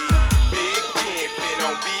 We be big pimpin'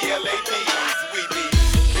 on BLADs. We be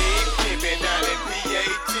big pimpin' down in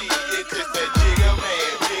PAT. It's just that jigger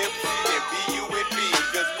man, Pimp C and B-U-N-B.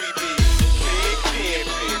 Cause we be big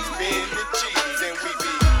pimpin', spin the cheese. And we be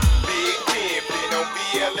big pimpin' on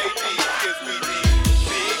BLADs. Cause we be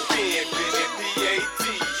big pimpin' in PAT.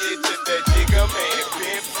 It's just that jigger man,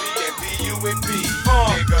 Pimp C and B-U-N-B.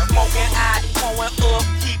 Smoking out, pouring up,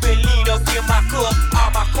 keeping lean up in my cup. All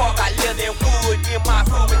my car got leather and wood in my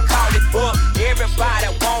hood, we call it book. Everybody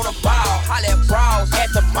wanna ball, holla at brawls at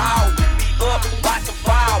the mall. Be up, watching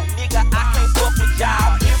ball, nigga, I can't fuck with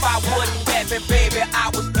y'all. If I wasn't rapping, baby, I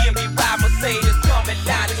would still be by Mercedes, coming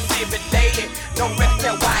down and sipping daily. No rest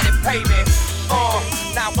that why they pay me.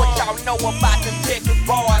 Now what y'all know about them Texas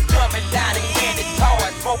boys coming down and candy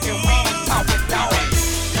toys, smoking weed, talking noise.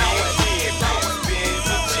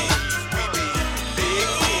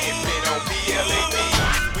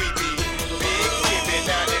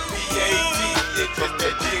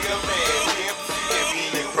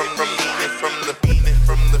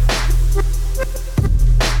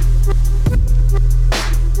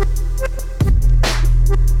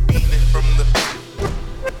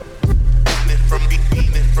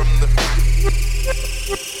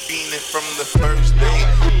 From the first day.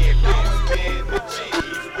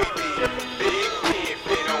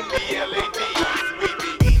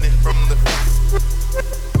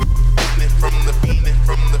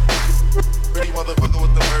 Pretty motherfucker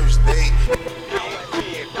with the first day.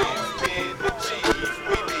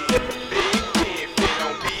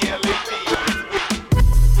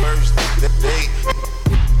 First day.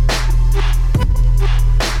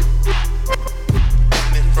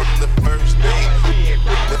 From the first day.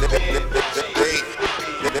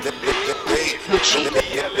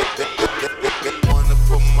 Wanna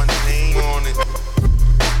put my name on it.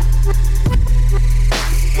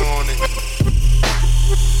 On it.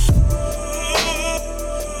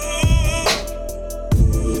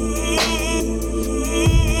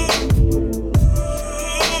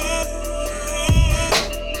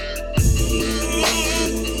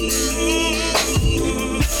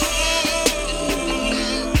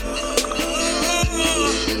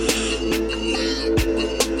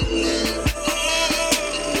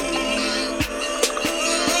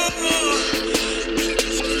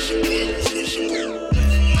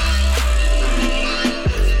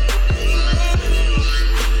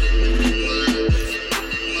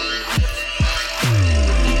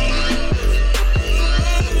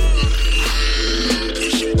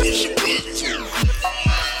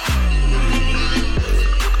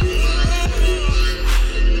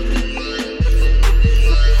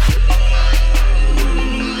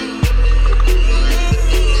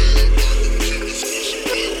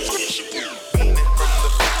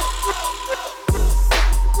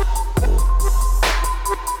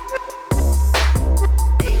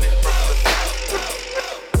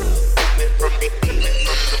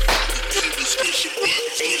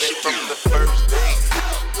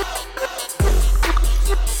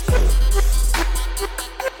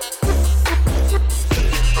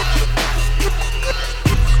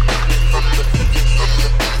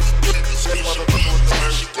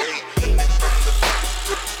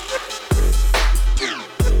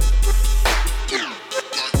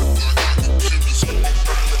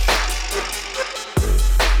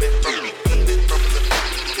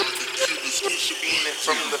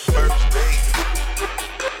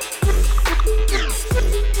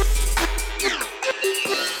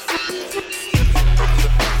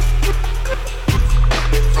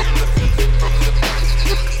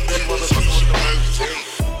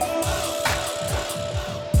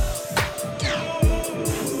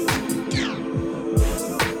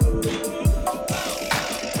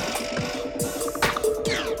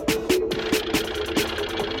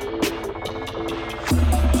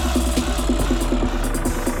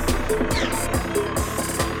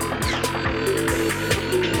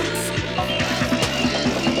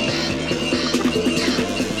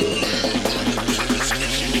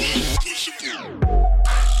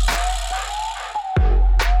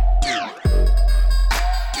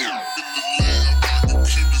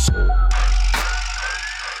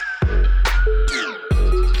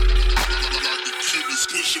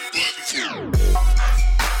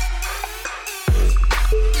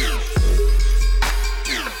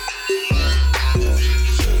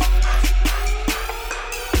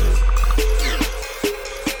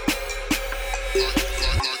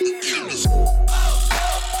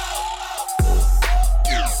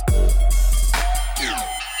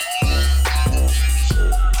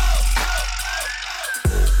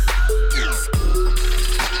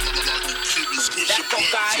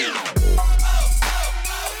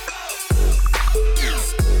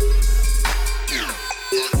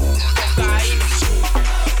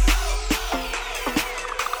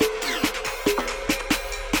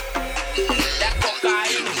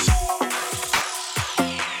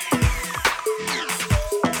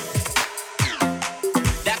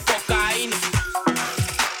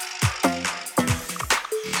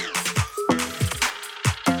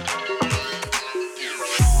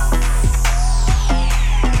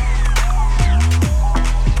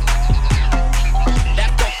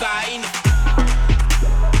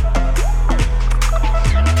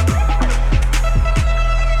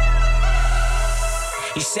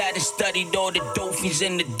 studied all the dofies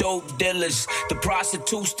and the dope dealers, the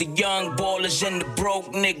prostitutes, the young ballers, and the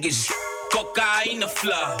broke niggas. Cocaine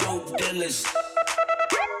flow, dope dealers.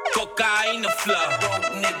 Cocaine flow,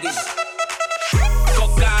 broke niggas.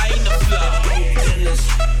 Cocaine flow, dope dealers.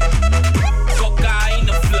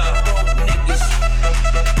 Cocaine flow, broke niggas.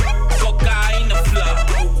 Cocaine flow,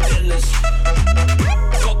 dope dealers.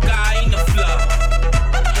 Cocaine flow,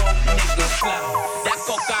 broke niggas. Flow, that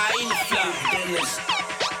cocaine flow, dealers.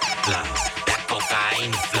 Flow, that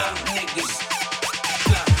cocaine flow, niggas.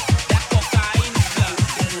 Flow, that cocaine flow,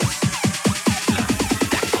 dealers. Flow,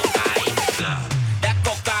 that cocaine flow, that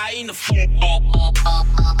cocaine flow.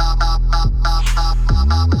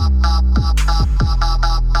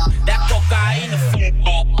 That cocaine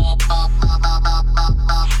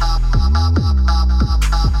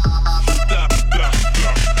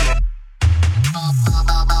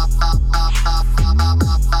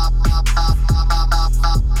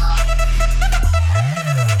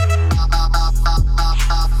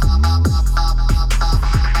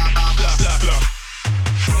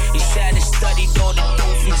He sat and studied all the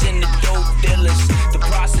dolphins and the dope dealers, the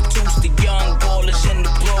prostitutes, the young ballers, and the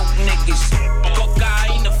broke niggas.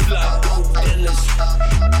 Cocaine flow, dope dealers.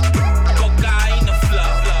 Cocaine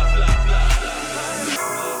flow.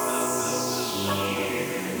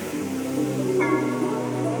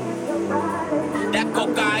 That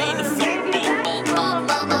cocaine flow.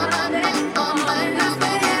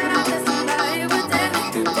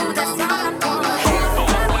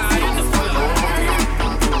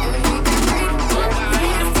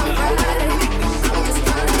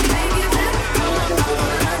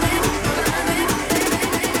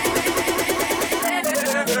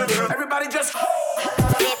 Everybody just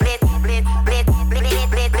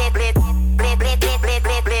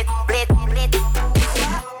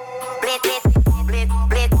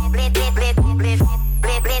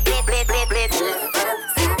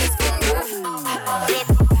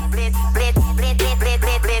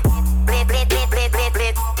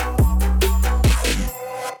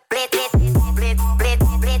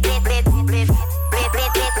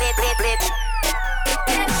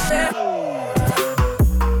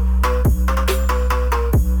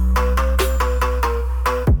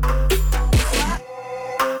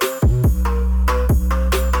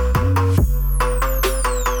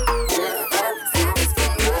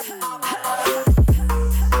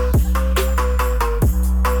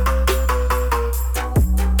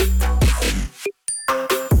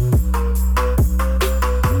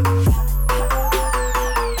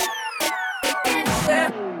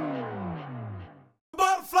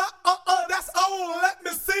butterfly, that's old. Let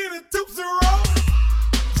me see the tubes roll.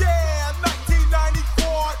 Yeah,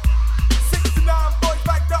 1994, 69 boys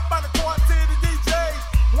backed up by the quartet DJ.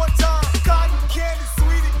 One time, cotton candy,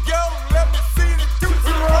 sweet and gold. Let me see the tubes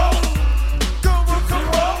roll. Come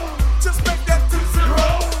on, just make that tubes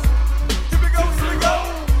roll. Here we go,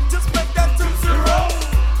 just make that tubes roll.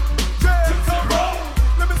 Yeah, come on,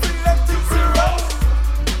 let me see that tubes roll.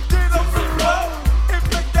 Get up and roll, and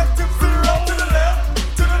make that tubes roll to the left.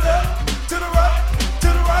 To the left, to the right, to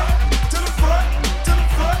the right, to the front, to the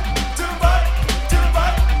front, to the right, to the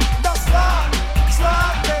right. Now slide,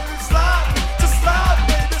 slide, baby, slide. Just slide,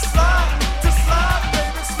 baby, slide. Just slide,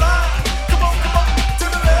 baby, slide. Come on, to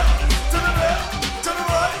the left, to the left, to the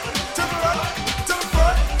right, to the right, to the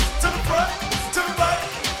front, to the front, to the right,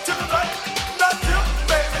 to the right. Now dip,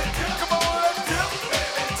 baby, come on, let's dip,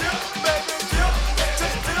 baby, dip, baby, dip.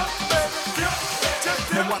 Just dip, baby, dip, just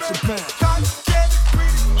dip. Now watch it bounce.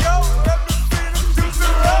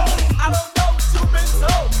 I don't know what you've been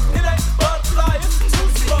told. It ain't the butterfly, it's the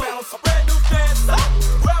juicy roll. A brand new dance up.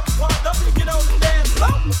 Grab a partner up and get on the dance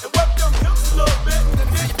floor. And work them hips a little bit. And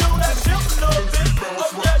then do that shit a little bit.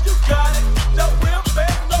 Oh yeah, you got it. No whip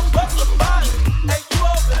back, no bustle body. Ain't you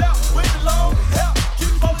over there with the long hair?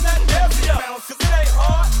 Keep holding that dance here. Cause it ain't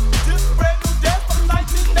hard. Just a brand new dance from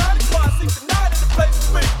 1994. 69 in the place to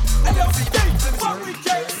be. Hey yo, Steve, what we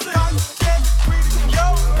can't see. Yo,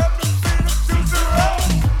 let me see the juicy roll.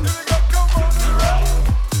 Here we go, come on and roll.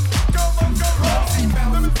 Come on, go roll.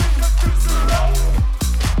 Let me see the juicy roll.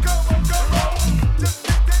 Come on, go roll. Just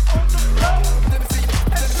get that on the roll. Let me see the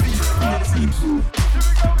juicy roll. Here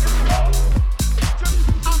we go, and roll.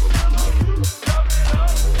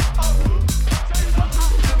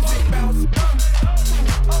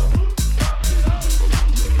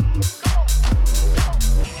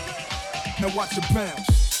 Now watch it bounce.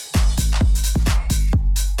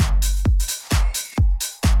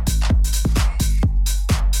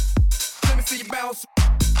 Let me see you bounce.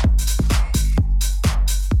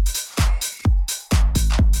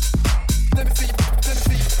 Let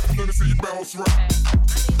me see you bounce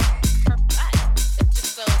right.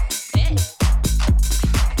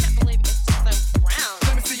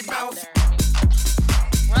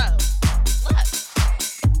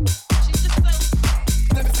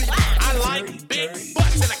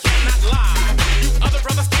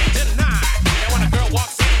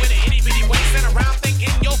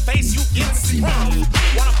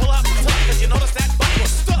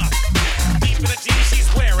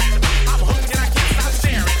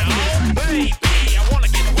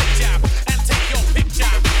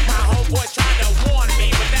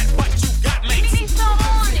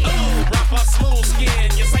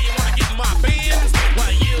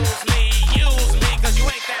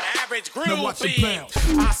 watch it bounce.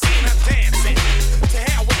 I seen her dancing. To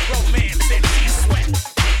hell with romance and she's sweat,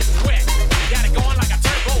 wet. Got it going like a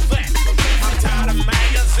turbo vet. I'm tired of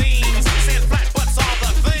magazines saying flat butts all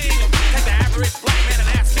the thing. Take the average black man and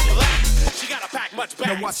ask him that. She got a pack much back.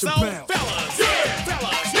 Now watch so it bounce. fellas,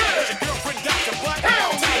 fellas, does your girlfriend got your butt?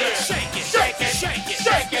 Hell yeah. Shake it, shake it, shake it,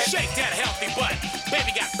 shake it, shake that healthy butt.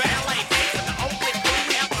 Baby got ballet feet with the open booty.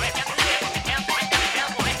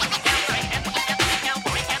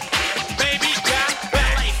 Baby got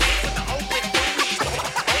ballet feet with the open booty.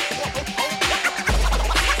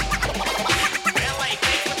 Ballet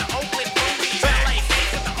feet with the open booty. Ballet feet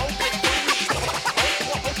with the open booty.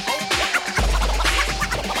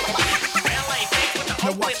 Ballet feet with the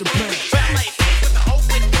Now watch it bounce. ballet feet with the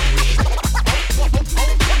open booty.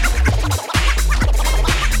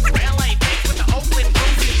 Ballet feet with the open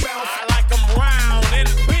booty. I like 'em round and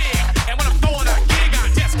big, and when I'm throwing a gig, I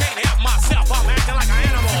just can't help myself. I'm acting like an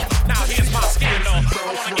animal. Now here's my scandal.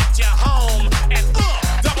 I wanna get you home and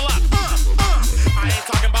double up. I ain't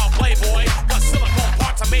talking about Playboy, but silicone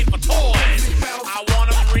parts are made for toys. I want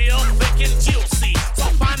 'em real thick and juicy, so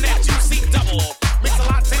find that juicy double. Mix a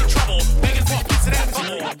lot's in trouble, begging for a piece of that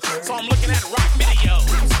bubble. So I'm looking at rock videos,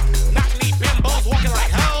 knock-knee bimbos walking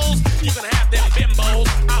like hoes. You can have them bimbos,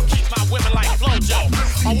 I'll keep my women like Flojo.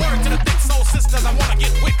 A word to the thick soul sisters, I wanna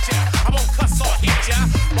get with ya. I won't cuss or hit ya,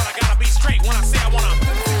 but I gotta be straight when I say I wanna.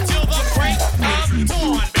 Till the break of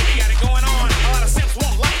dawn, baby got it going on. A lot of simps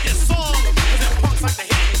won't like this song, cause them punks like to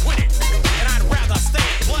hit me with it. And I'd rather stay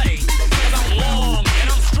and play, cause I'm long and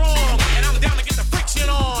I'm strong, and I'm down to get the friction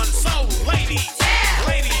on. So ladies,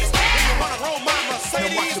 ladies, if you wanna roll my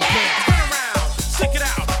Mercedes, turn around, stick it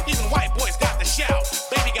out. Even white boys got the shout.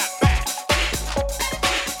 Baby got back.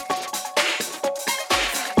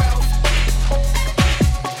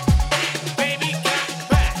 Baby got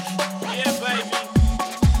back. Yeah, baby.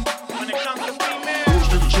 When it comes to females, Girls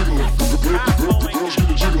get it jiggling.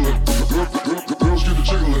 Girls get it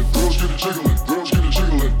jiggling. Girls get it jiggling. Girls get it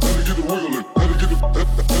jiggling. Had to get it wiggling. Had to get it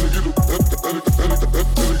wiggling.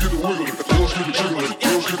 Girls get it jiggling.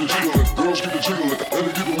 Girls get it jiggling. Girls get it jiggling. Had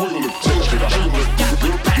to get it wiggling. Girls get it jiggling. Girls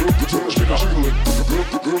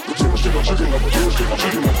get it jiggling. Girls get it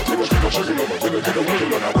jiggling. Girls get it jiggling. Girls get it jiggling. Had to get it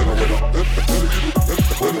wiggling. Had to get it wiggling.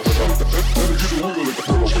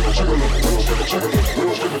 Girls get it jiggling. Girls get it jiggling. Girls get it jiggling.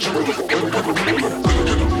 Girls get it jiggling. Had to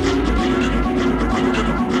get it wiggling.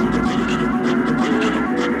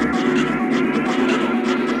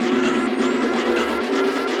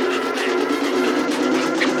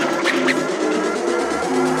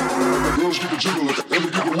 Girls get the jiggling, and they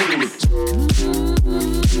get the wiggling.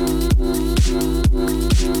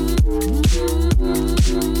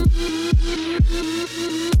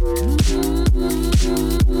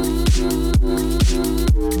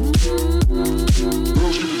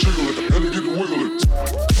 Girls get the jiggling, and they get the wiggling.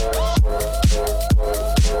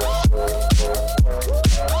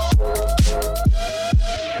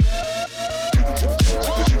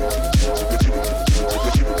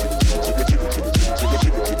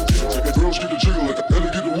 Girls get the jiggling, and they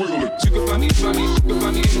get the wiggling. You can find me, you can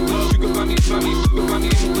find me in the club. You can find me, you can find me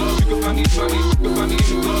in the club. You can find me, you can find me in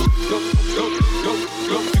the club. Go.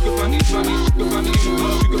 You can find me, you can find me in the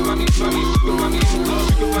club. You can find me, you can find me in the club.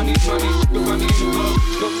 You can find me, you can find me in the club.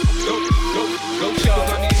 Go. You can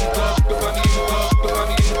find me in the club. You can find me in the club. You can find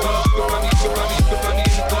me in the club. You can find me, you can find me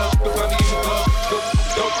in the club. You can find me in the club. Go. You can find me in the club. You can find me in the club. You can find me in the club. You can find me, you can find me in the club. You can find me in the club. You can find me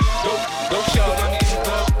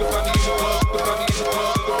in the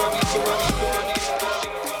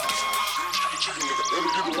club. And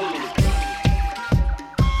they get the wiggling.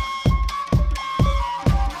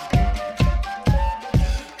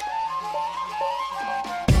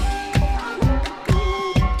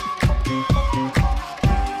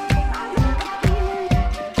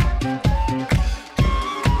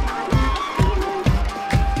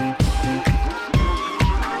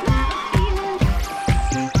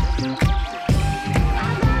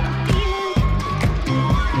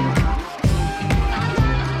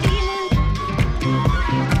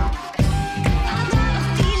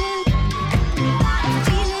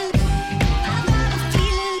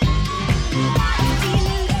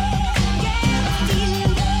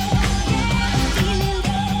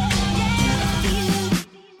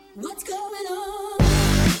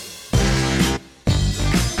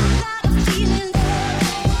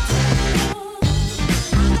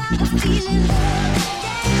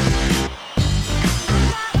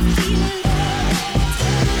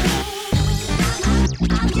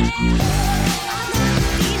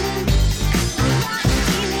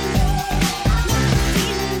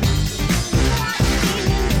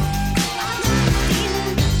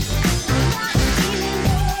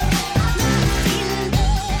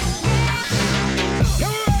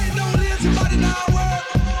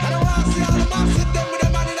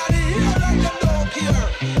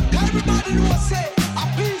 Everybody know say a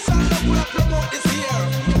peace and love will promote this year.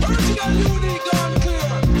 Original, unique, and clear.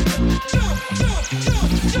 Jump, jump, jump,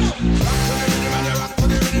 jump. Rock to the rhythm and you rock to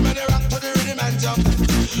the rhythm and you rock to the rhythm and jump.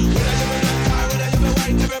 Whether you be black or whether you be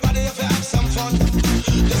white, everybody have to have some fun.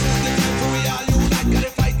 This is the time for we all unite, 'cause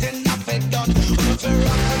the fighting not fake done. If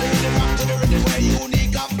you rock to the rhythm where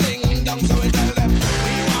unique and bling down, so we tell them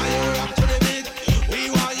we want you rock to the beat, we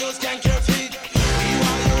want you skank your feet, we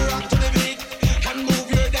want you rock to the beat and move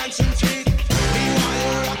your dancing feet. We want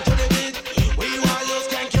you rock to the beat, we want you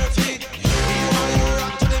skank your feet, we want you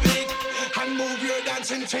rock to the beat and move your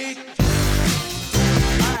dancing feet.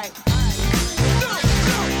 Alright.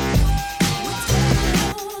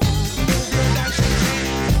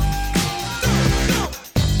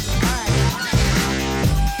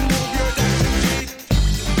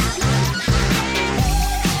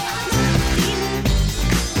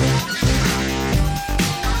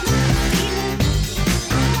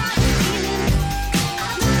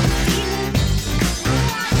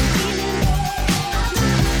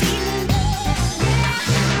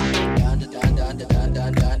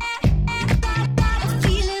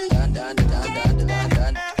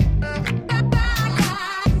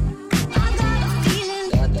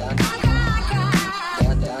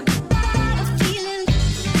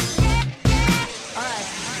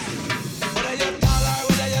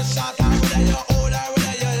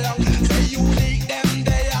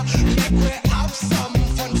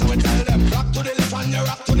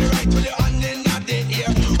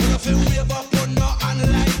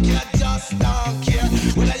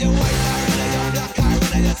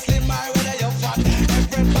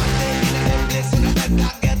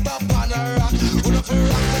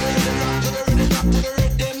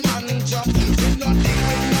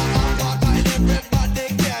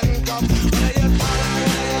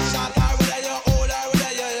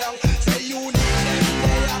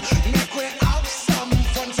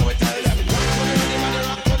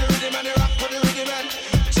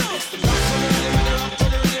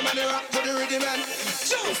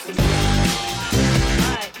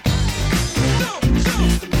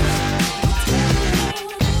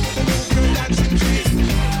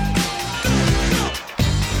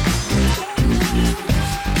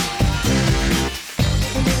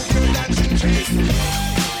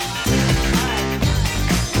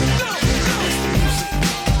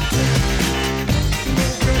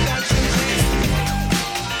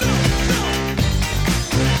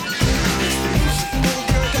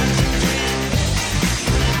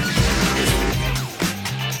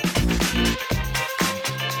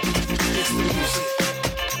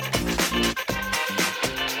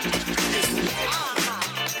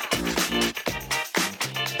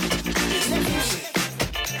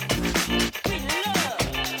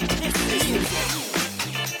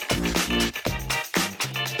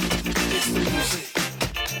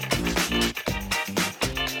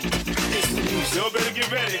 Y'all better get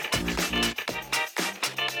ready.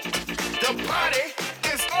 The party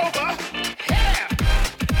is over. Yeah.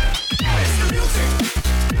 It's the music.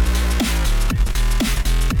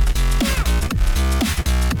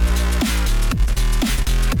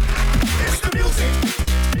 It's the music.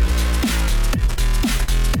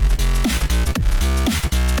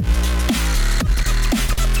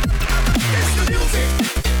 It's the music.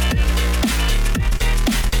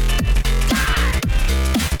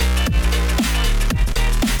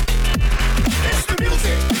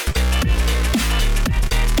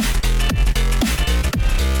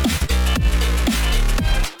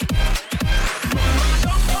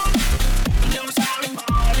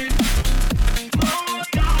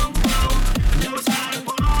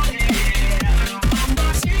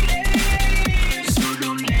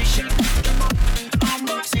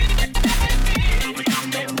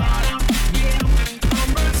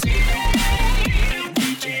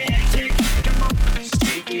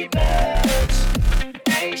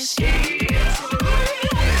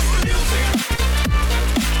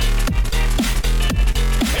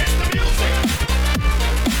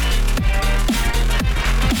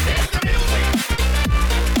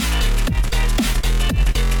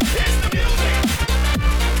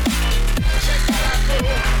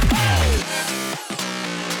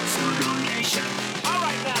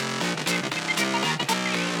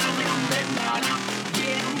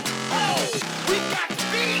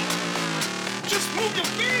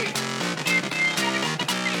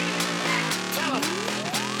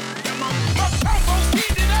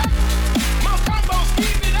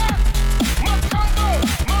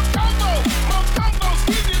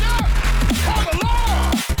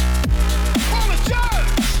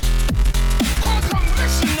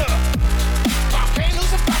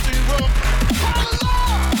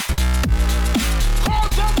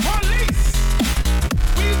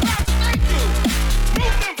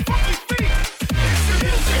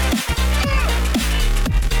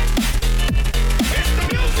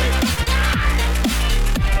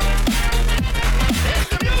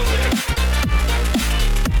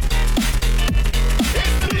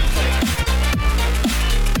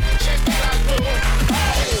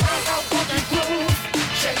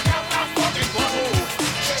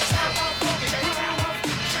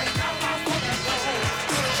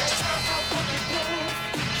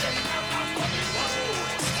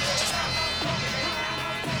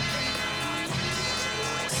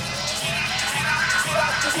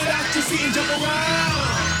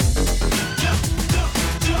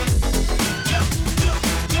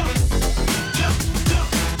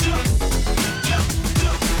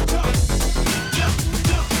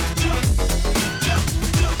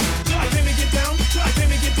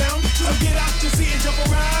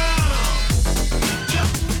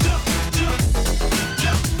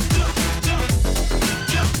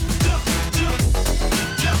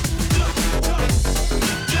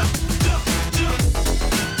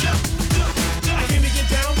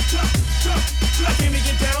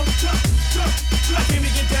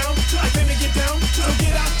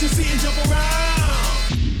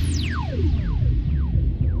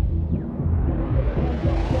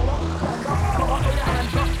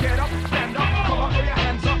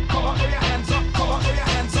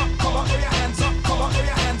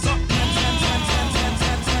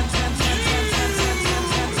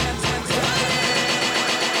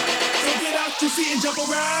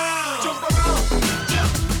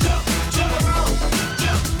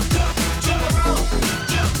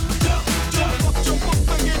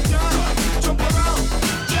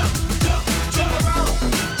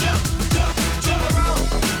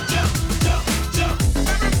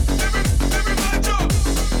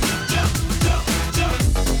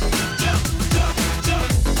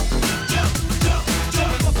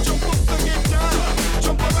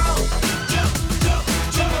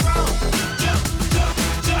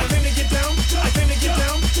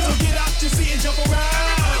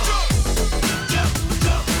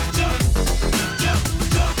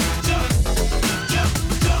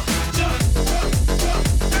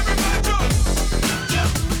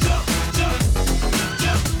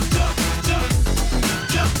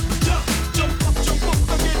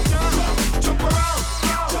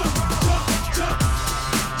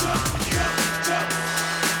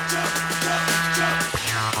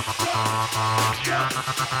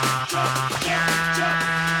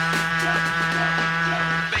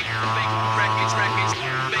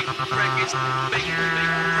 records, make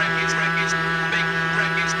records, records, make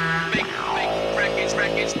records, make records,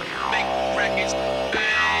 records, make records,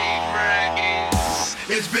 make records.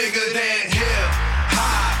 It's bigger than hip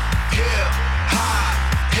hop, hip hop,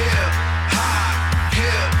 hip hop,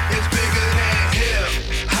 hip. It's bigger than hip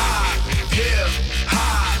hop, hip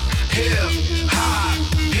hop, hip hop,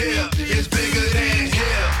 hip. It's bigger than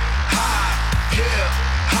hip hop, hip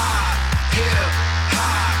hop, hip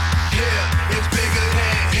hop, hip. It's bigger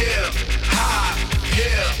than hip hop,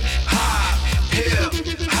 hip hop, hip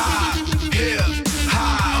hop, hip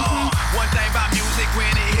hop. One thing about music,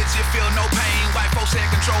 when it hits you feel no pain. White folks head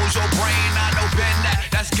controls your brain. I know Ben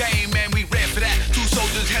that's game, man, we ready for that. Two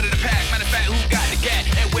soldiers head of the pack. Matter of fact, who got the gat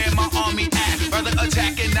and where my army at? Rather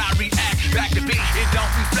attack and not react. Back to beat, it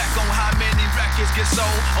don't reflect on how many records get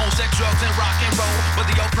sold on sex, drugs, and rock and roll. But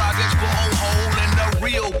the old projects put on hold in the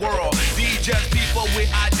real world. These just people with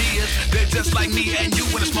ideas. They're just like me and you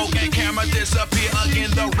when the smoke and camera disappear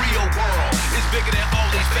again. The real world is bigger than all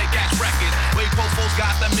these fake ass records. Way folks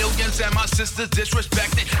got the millions and my sisters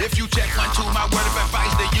disrespected. If you check 1, 2, my word of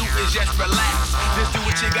advice to you is just relax. Just do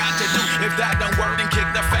what you got to do. If that don't work, then kick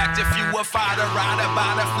the fact. If you a fighter, rider,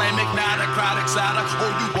 by the flame, ignite a crowd excited.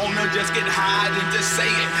 Or you wanna just get high and just say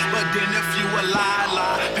it. But then if you a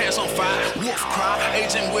lie, pants on fire, wolf cry,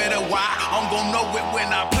 agent with a Y, I'm gon' know it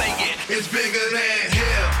when I play it. It's bigger than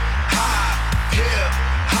hip hop, hip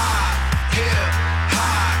hop, hip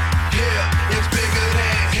hop, hip. It's bigger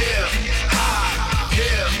than hip hop,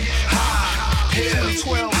 hip hop, hip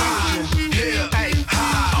 12 hop, hip Hey,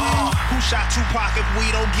 who shot Tupac? If we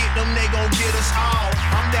don't get them, they gon' get us all.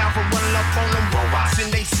 I'm down for running up on them robots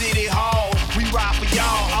in they city hall. We ride for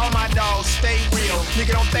y'all, all my dogs stay real.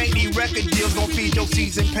 Nigga, don't think these record deals gon' feed your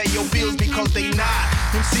season, pay your bills because they not.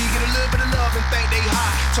 MC get a little bit of love and think they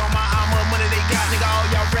hot. Talk about how much money they got, nigga, all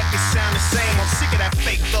y'all records sound the same. I'm sick of that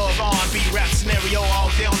fake thug R&B rap scenario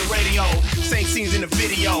all day on the radio. Same scenes in the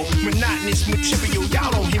video, monotonous material,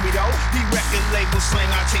 y'all don't hear me though. These record labels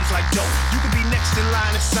slang our tapes like dope. You could be next in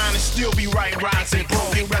line and sign and still be writing rhymes and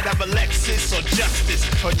broke. You'd rather have a Lexus or justice,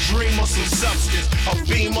 a dream or some substance, a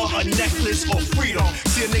beamer, a necklace or freedom.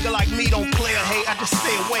 See a nigga like me don't play or hate, I just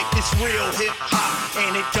stay awake. It's real hip hop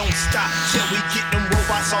and it don't stop till we get them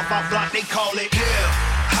robots off our block. They call it hip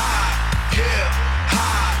hop, hip